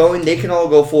 guys going, they can all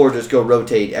go forward, just go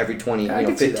rotate every 20, I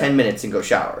can see 10 minutes and go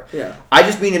shower. Yeah. I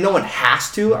just mean if no one has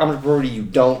to, I'm gonna prefer you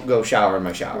don't go shower in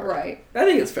my shower. Right. I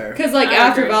think it's fair. Because like I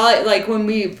after agree. like when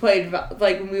we would play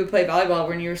volleyball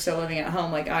when you were still living at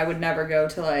home, like I would never go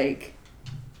to like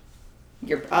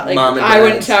Mom and I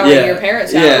wouldn't dad's. shower Yeah. in your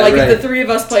parents' shower. Yeah, Like right. if the three of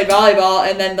us played volleyball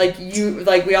and then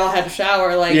we all had to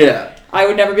shower, Yeah. I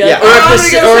would never be like, Yeah. oh, I'm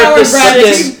gonna go shower in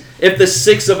Brad's team. If the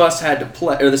 6 of us had to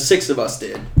play, or the 6 of us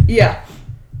did. Yeah.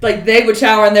 Like they would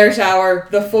shower in their shower,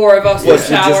 the 4 of us would Which would just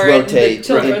shower in the rotate,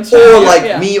 children's or shower. like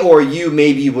Yeah. me or you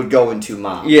maybe would go into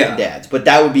mom Yeah. and dad's, but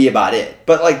that would be about it.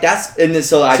 But like that's and then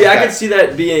so I could see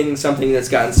that being something that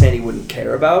Scott and Sandy wouldn't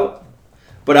care about,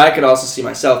 but I could also see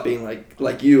myself being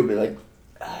like you, be like,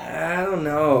 I don't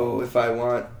know if I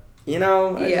want, I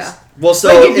Yeah. just- well. So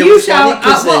Like if it you was funny shower,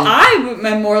 'cause then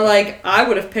I'm more like I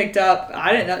would have picked up.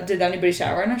 I didn't know. Did anybody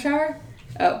shower in a shower?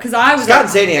 Oh, because I was. Scott and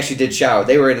Sandy actually did shower.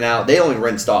 They were in and out. They only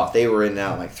rinsed off. They were in and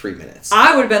out in like 3 minutes.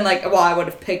 I would have been like, well, I would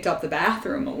have picked up the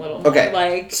bathroom a little. More. Okay.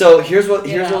 Like So here's what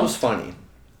You know? was funny.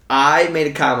 I made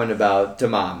a comment to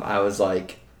mom. I was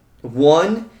like,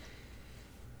 one,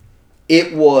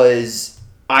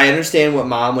 I understand what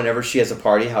mom, whenever she has a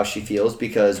party, how she feels,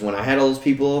 because when I had all those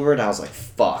people over and I was like,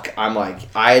 fuck, I'm like,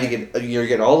 I had to you're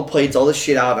getting all the plates, all this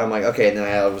shit out, and I'm like, okay, and then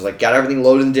I was like, got everything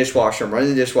loaded in the dishwasher, I'm running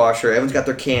the dishwasher, everyone's got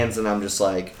their cans, and I'm just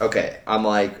like, okay, I'm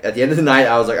like, at the end of the night,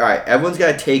 I was like, all right, everyone's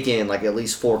got to take in like at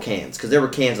least 4 cans, because there were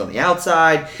cans on the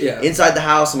outside, Yeah. inside the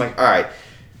house, I'm like, all right,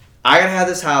 I gotta have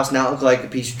this house not look like a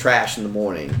piece of trash in the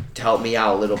morning to help me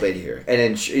out a little bit here. And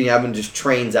then Evan just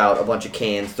trains out a bunch of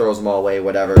cans, throws them all away,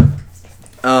 whatever.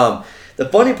 The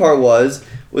funny part was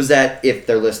that if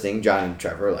they're listening, John and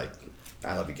Trevor, like,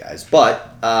 I love you guys,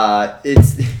 but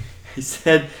he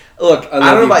said, look, I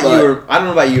don't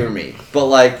know about you or me, but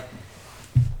like,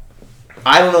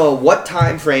 I don't know what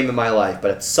time frame in my life,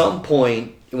 but at some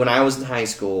point when I was in high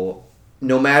school,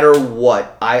 no matter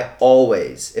what, I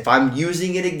always, if I'm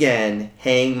using it again,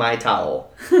 hang my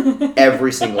towel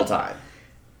every single time.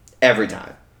 Every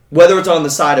time. Whether it's on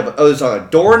the side of, it's on a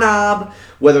doorknob,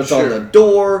 whether it's on the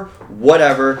door,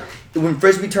 whatever. When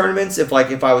Frisbee tournaments, if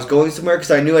I was going somewhere, because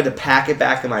I knew I had to pack it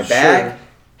back in my bag,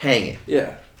 hang it.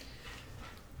 Yeah.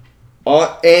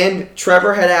 And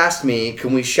Trevor had asked me,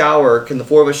 can the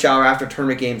 4 of us shower after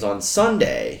tournament games on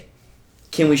Sunday?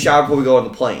 Can we shower before we go on the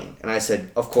plane? And I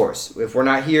said, of course. If we're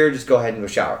not here, just go ahead and go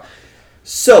shower.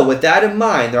 So with that in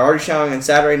mind, they're already showering on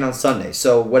Saturday and on Sunday.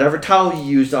 So whatever towel you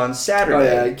used on Saturday.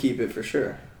 Oh yeah, I'd keep it for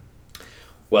sure.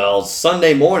 Well,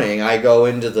 Sunday morning, I go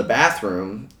into the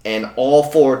bathroom, and all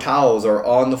 4 towels are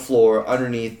on the floor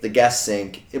underneath the guest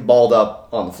sink, balled up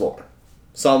on the floor.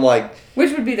 So I'm like...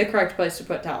 which would be the correct place to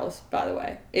put towels, by the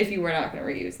way, if you were not going to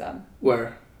reuse them.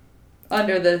 Where? I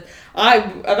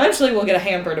eventually will get a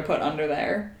hamper to put under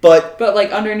there. But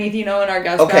like underneath, in our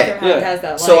guest Okay, bathroom, how it has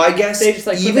that. Like, so I guess they just,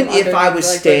 like, put even them if I underneath,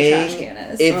 was like, where the trash staying,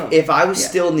 can is. if I was Yeah.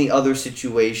 still in the other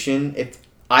situation, if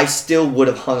I still would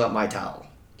have hung up my towel,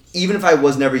 even if I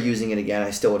was never using it again,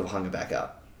 I still would have hung it back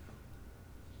up.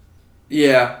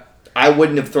 Yeah. I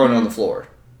wouldn't have thrown it on the floor.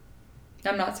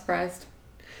 I'm not surprised.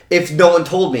 If no one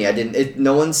told me, I didn't. If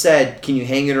no one said, "Can you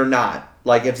hang it or not?"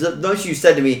 Like if those you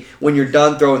said to me, "When you're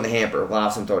done, throw it in the hamper." Well,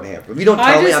 I'm throwing in the hamper. If you don't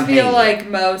tell me, I'm I just feel hanging like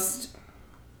it. most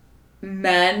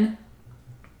men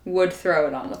would throw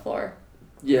it on the floor.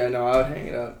 Yeah, no, I would hang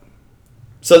it up.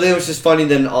 So then it was just funny.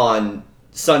 Then on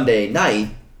Sunday night,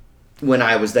 when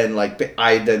I was then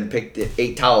I picked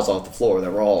 8 towels off the floor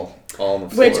that were all on the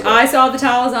floor. Which I saw the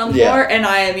towels on the Yeah. floor, and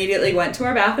I immediately went to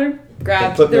our bathroom,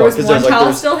 grabbed. put There more, was 'cause one there's, towel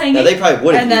there's- still hanging. Now they probably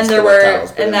would have And then used there the wet were,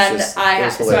 towels, but and it was then just- it I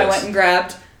was so I hilarious. went and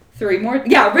grabbed 3 more.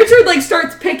 Yeah, Richard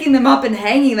starts picking them up and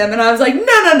hanging them, and I was like,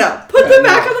 no, put them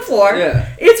back on the floor. Yeah.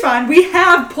 It's fine. We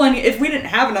have plenty. If we didn't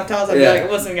have enough towels, I'd Yeah. be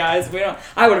like, listen, guys, we don't.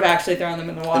 I would have actually thrown them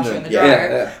in the washer and the yeah, dryer.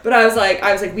 yeah. But I was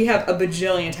like, we have a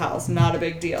bajillion towels, not a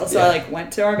big deal. So Yeah. I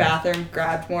went to our bathroom,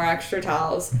 grabbed more extra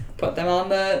towels, put them on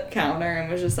the counter,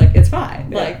 and was just like, it's fine.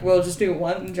 Yeah. Like we'll just do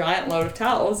one giant load of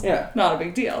towels. Yeah. Not a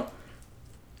big deal.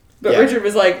 But Yeah. Richard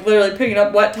was literally picking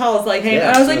up wet towels, hanging. Yeah,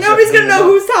 and I was so like, it's nobody's like gonna know hanging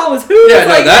whose towel was whose. Yeah, no,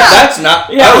 like, that's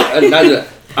not. Yeah.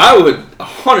 I would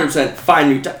 100% find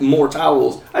me more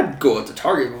towels. I'd go out to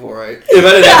Target before if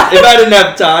I didn't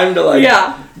have time to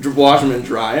Yeah. wash them and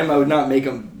dry them, I would not make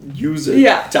them use it.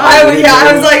 Yeah. Towels I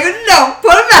anymore. was like, no,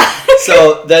 put them back.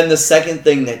 So then the second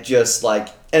thing that just and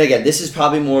again, this is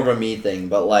probably more of a me thing,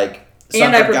 but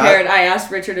And I forgot- prepared. I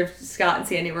asked Richard if Scott and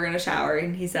Sandy were going to shower,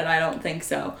 and he said, I don't think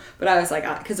so. But I was like,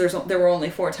 because there were only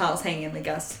 4 towels hanging in the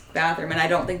guest bathroom, and I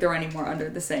don't think there were any more under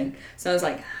the sink. So I was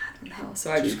like, I don't know.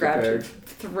 So I just grabbed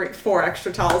 4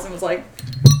 extra towels and was like,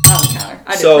 on the counter.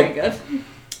 I did pretty good.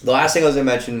 The last thing I was going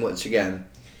to mention, once again,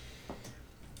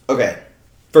 okay,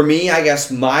 for me, I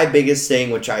guess my biggest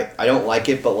thing, which I don't like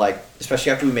it, but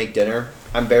especially after we make dinner,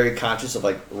 I'm very conscious of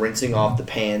rinsing off the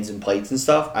pans and plates and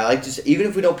stuff. I like just, even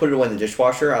if we don't put it away in the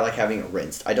dishwasher, I like having it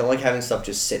rinsed. I don't like having stuff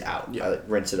just sit out. Yeah. I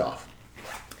rinse it off.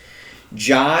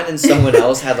 John and someone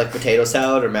else had like potato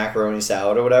salad or macaroni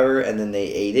salad or whatever, and then they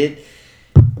ate it.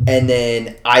 And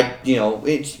then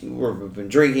we've been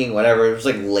drinking, whatever. It was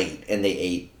like late, and they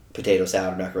ate potato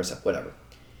salad, macaroni salad, whatever.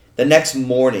 The next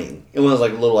morning, it was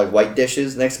like little like white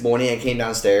dishes. Next morning, I came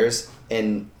downstairs,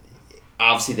 and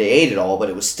obviously they ate it all, but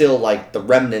it was still like the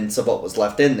remnants of what was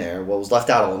left in there, what was left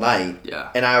out all night. Yeah.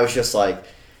 And I was just like,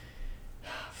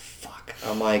 fuck.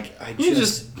 I'm like, I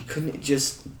couldn't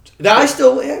just. I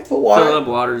still put water. Fill up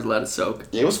water, let it soak.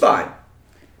 It was fine.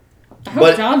 I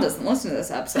hope John doesn't listen to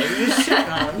this episode. You're just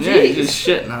shitting on him. Yeah, you're just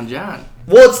shitting on John.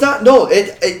 Well, it's not. No,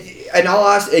 and I'll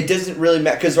ask. It doesn't really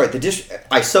matter because the dish.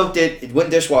 I soaked it. It went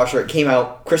in the dishwasher. It came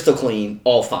out crystal clean,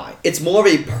 all fine. It's more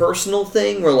of a personal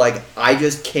thing where like I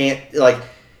just can't like.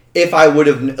 If I would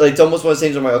have, like, it's almost one of those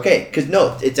things. I'm like, okay, because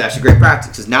no, it's actually great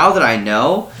practice. Because now that I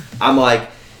know, I'm like,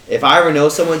 if I ever know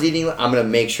someone's eating, I'm gonna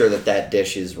make sure that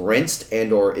dish is rinsed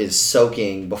and or is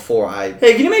soaking before I.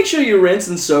 Hey, can you make sure you rinse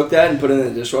and soak that and put it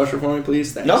in the dishwasher for me,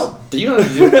 please? Thanks. No, you don't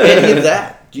have to do any of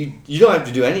that. You don't have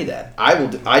to do any of that. I will.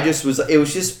 It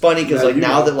was just funny because like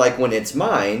now that like when it's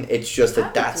mine, it's just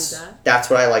that's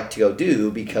what I like to go do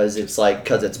because it's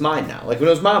mine now. Like when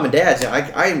it was mom and dad's, I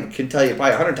can tell you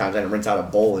probably 100 times I didn't rinse out a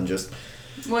bowl and just.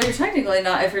 Well, you're technically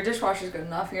not. If your dishwasher's good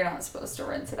enough, you're not supposed to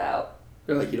rinse it out.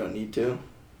 They're like, you don't need to.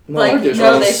 Like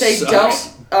no, they say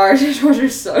don't. Our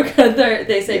dishwasher's so good.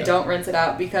 They say don't rinse it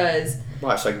out because.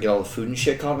 Why? So I can get all the food and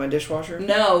shit caught in my dishwasher?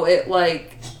 No, it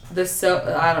like.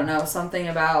 I don't know, something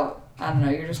about, I don't know,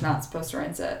 you're just not supposed to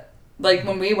rinse it. Like,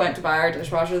 when we went to buy our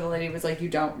dishwasher, the lady was like,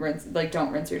 don't rinse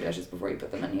your dishes before you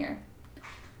put them in here.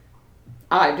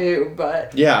 I do,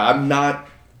 but... Yeah, I'm not...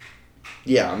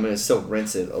 Yeah, I'm going to still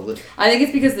rinse it a little. I think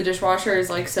it's because the dishwasher is,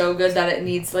 like, so good that it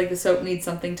needs, like, the soap needs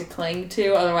something to cling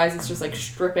to, otherwise it's just, like,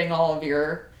 stripping all of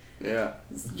your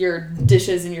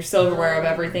dishes and your silverware of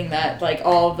everything that, like,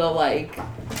 all the, like,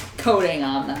 coating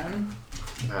on them.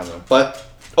 I don't know, but...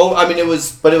 Oh, I mean, it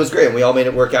was great. And we all made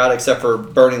it work out, except for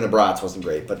burning the brats wasn't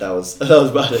great, but that was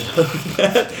about it.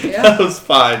 That was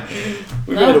fine.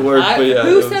 We made it work, but yeah.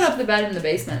 Who set up the bed in the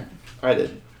basement? I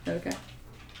did. Okay.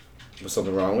 Was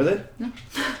something wrong with it? No.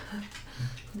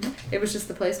 It was just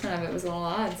the placement of it was a little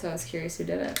odd, so I was curious who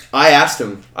did it. I asked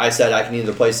him. I said I can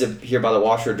either place it here by the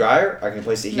washer or dryer, or I can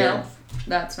place it here. No,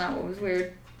 that's not what was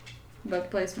weird about the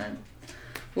placement.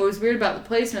 What was weird about the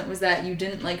placement was that you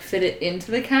didn't, like, fit it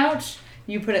into the couch.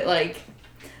 You put it like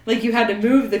you had to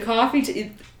move the coffee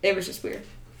to. It was just weird.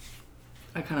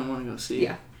 I kind of want to go see.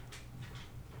 Yeah.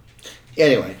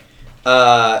 Anyway,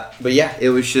 but yeah, it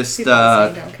was just. People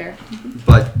listening don't care.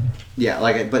 But yeah,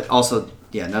 but also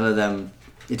none of them.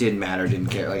 It didn't matter. Didn't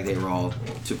care. Like they were all.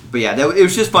 But yeah, it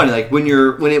was just funny. Like when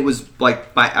it was like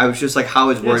I was just like,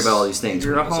 how is worried about all these things?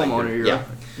 You're a homeowner. Like,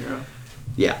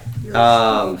 You're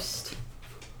a host.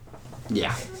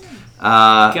 Yeah.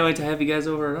 Can't wait to have you guys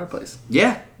over at our place.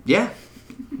 Yeah.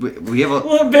 We have a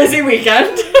little busy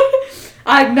weekend.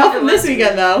 I have nothing this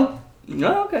weekend though.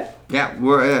 No, okay. Yeah,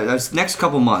 we're next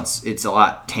couple months. It's a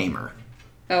lot tamer.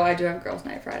 Oh, I do have girls'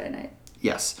 night Friday night.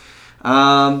 Yes,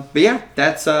 but yeah,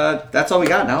 that's all we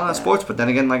got. Not a lot of sports, but then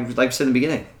again, like I said in the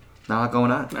beginning, not a lot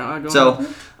going on. So,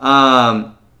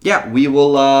 yeah, we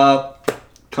will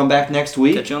come back next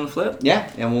week. Catch you on the flip. Yeah,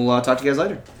 and we'll talk to you guys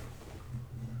later.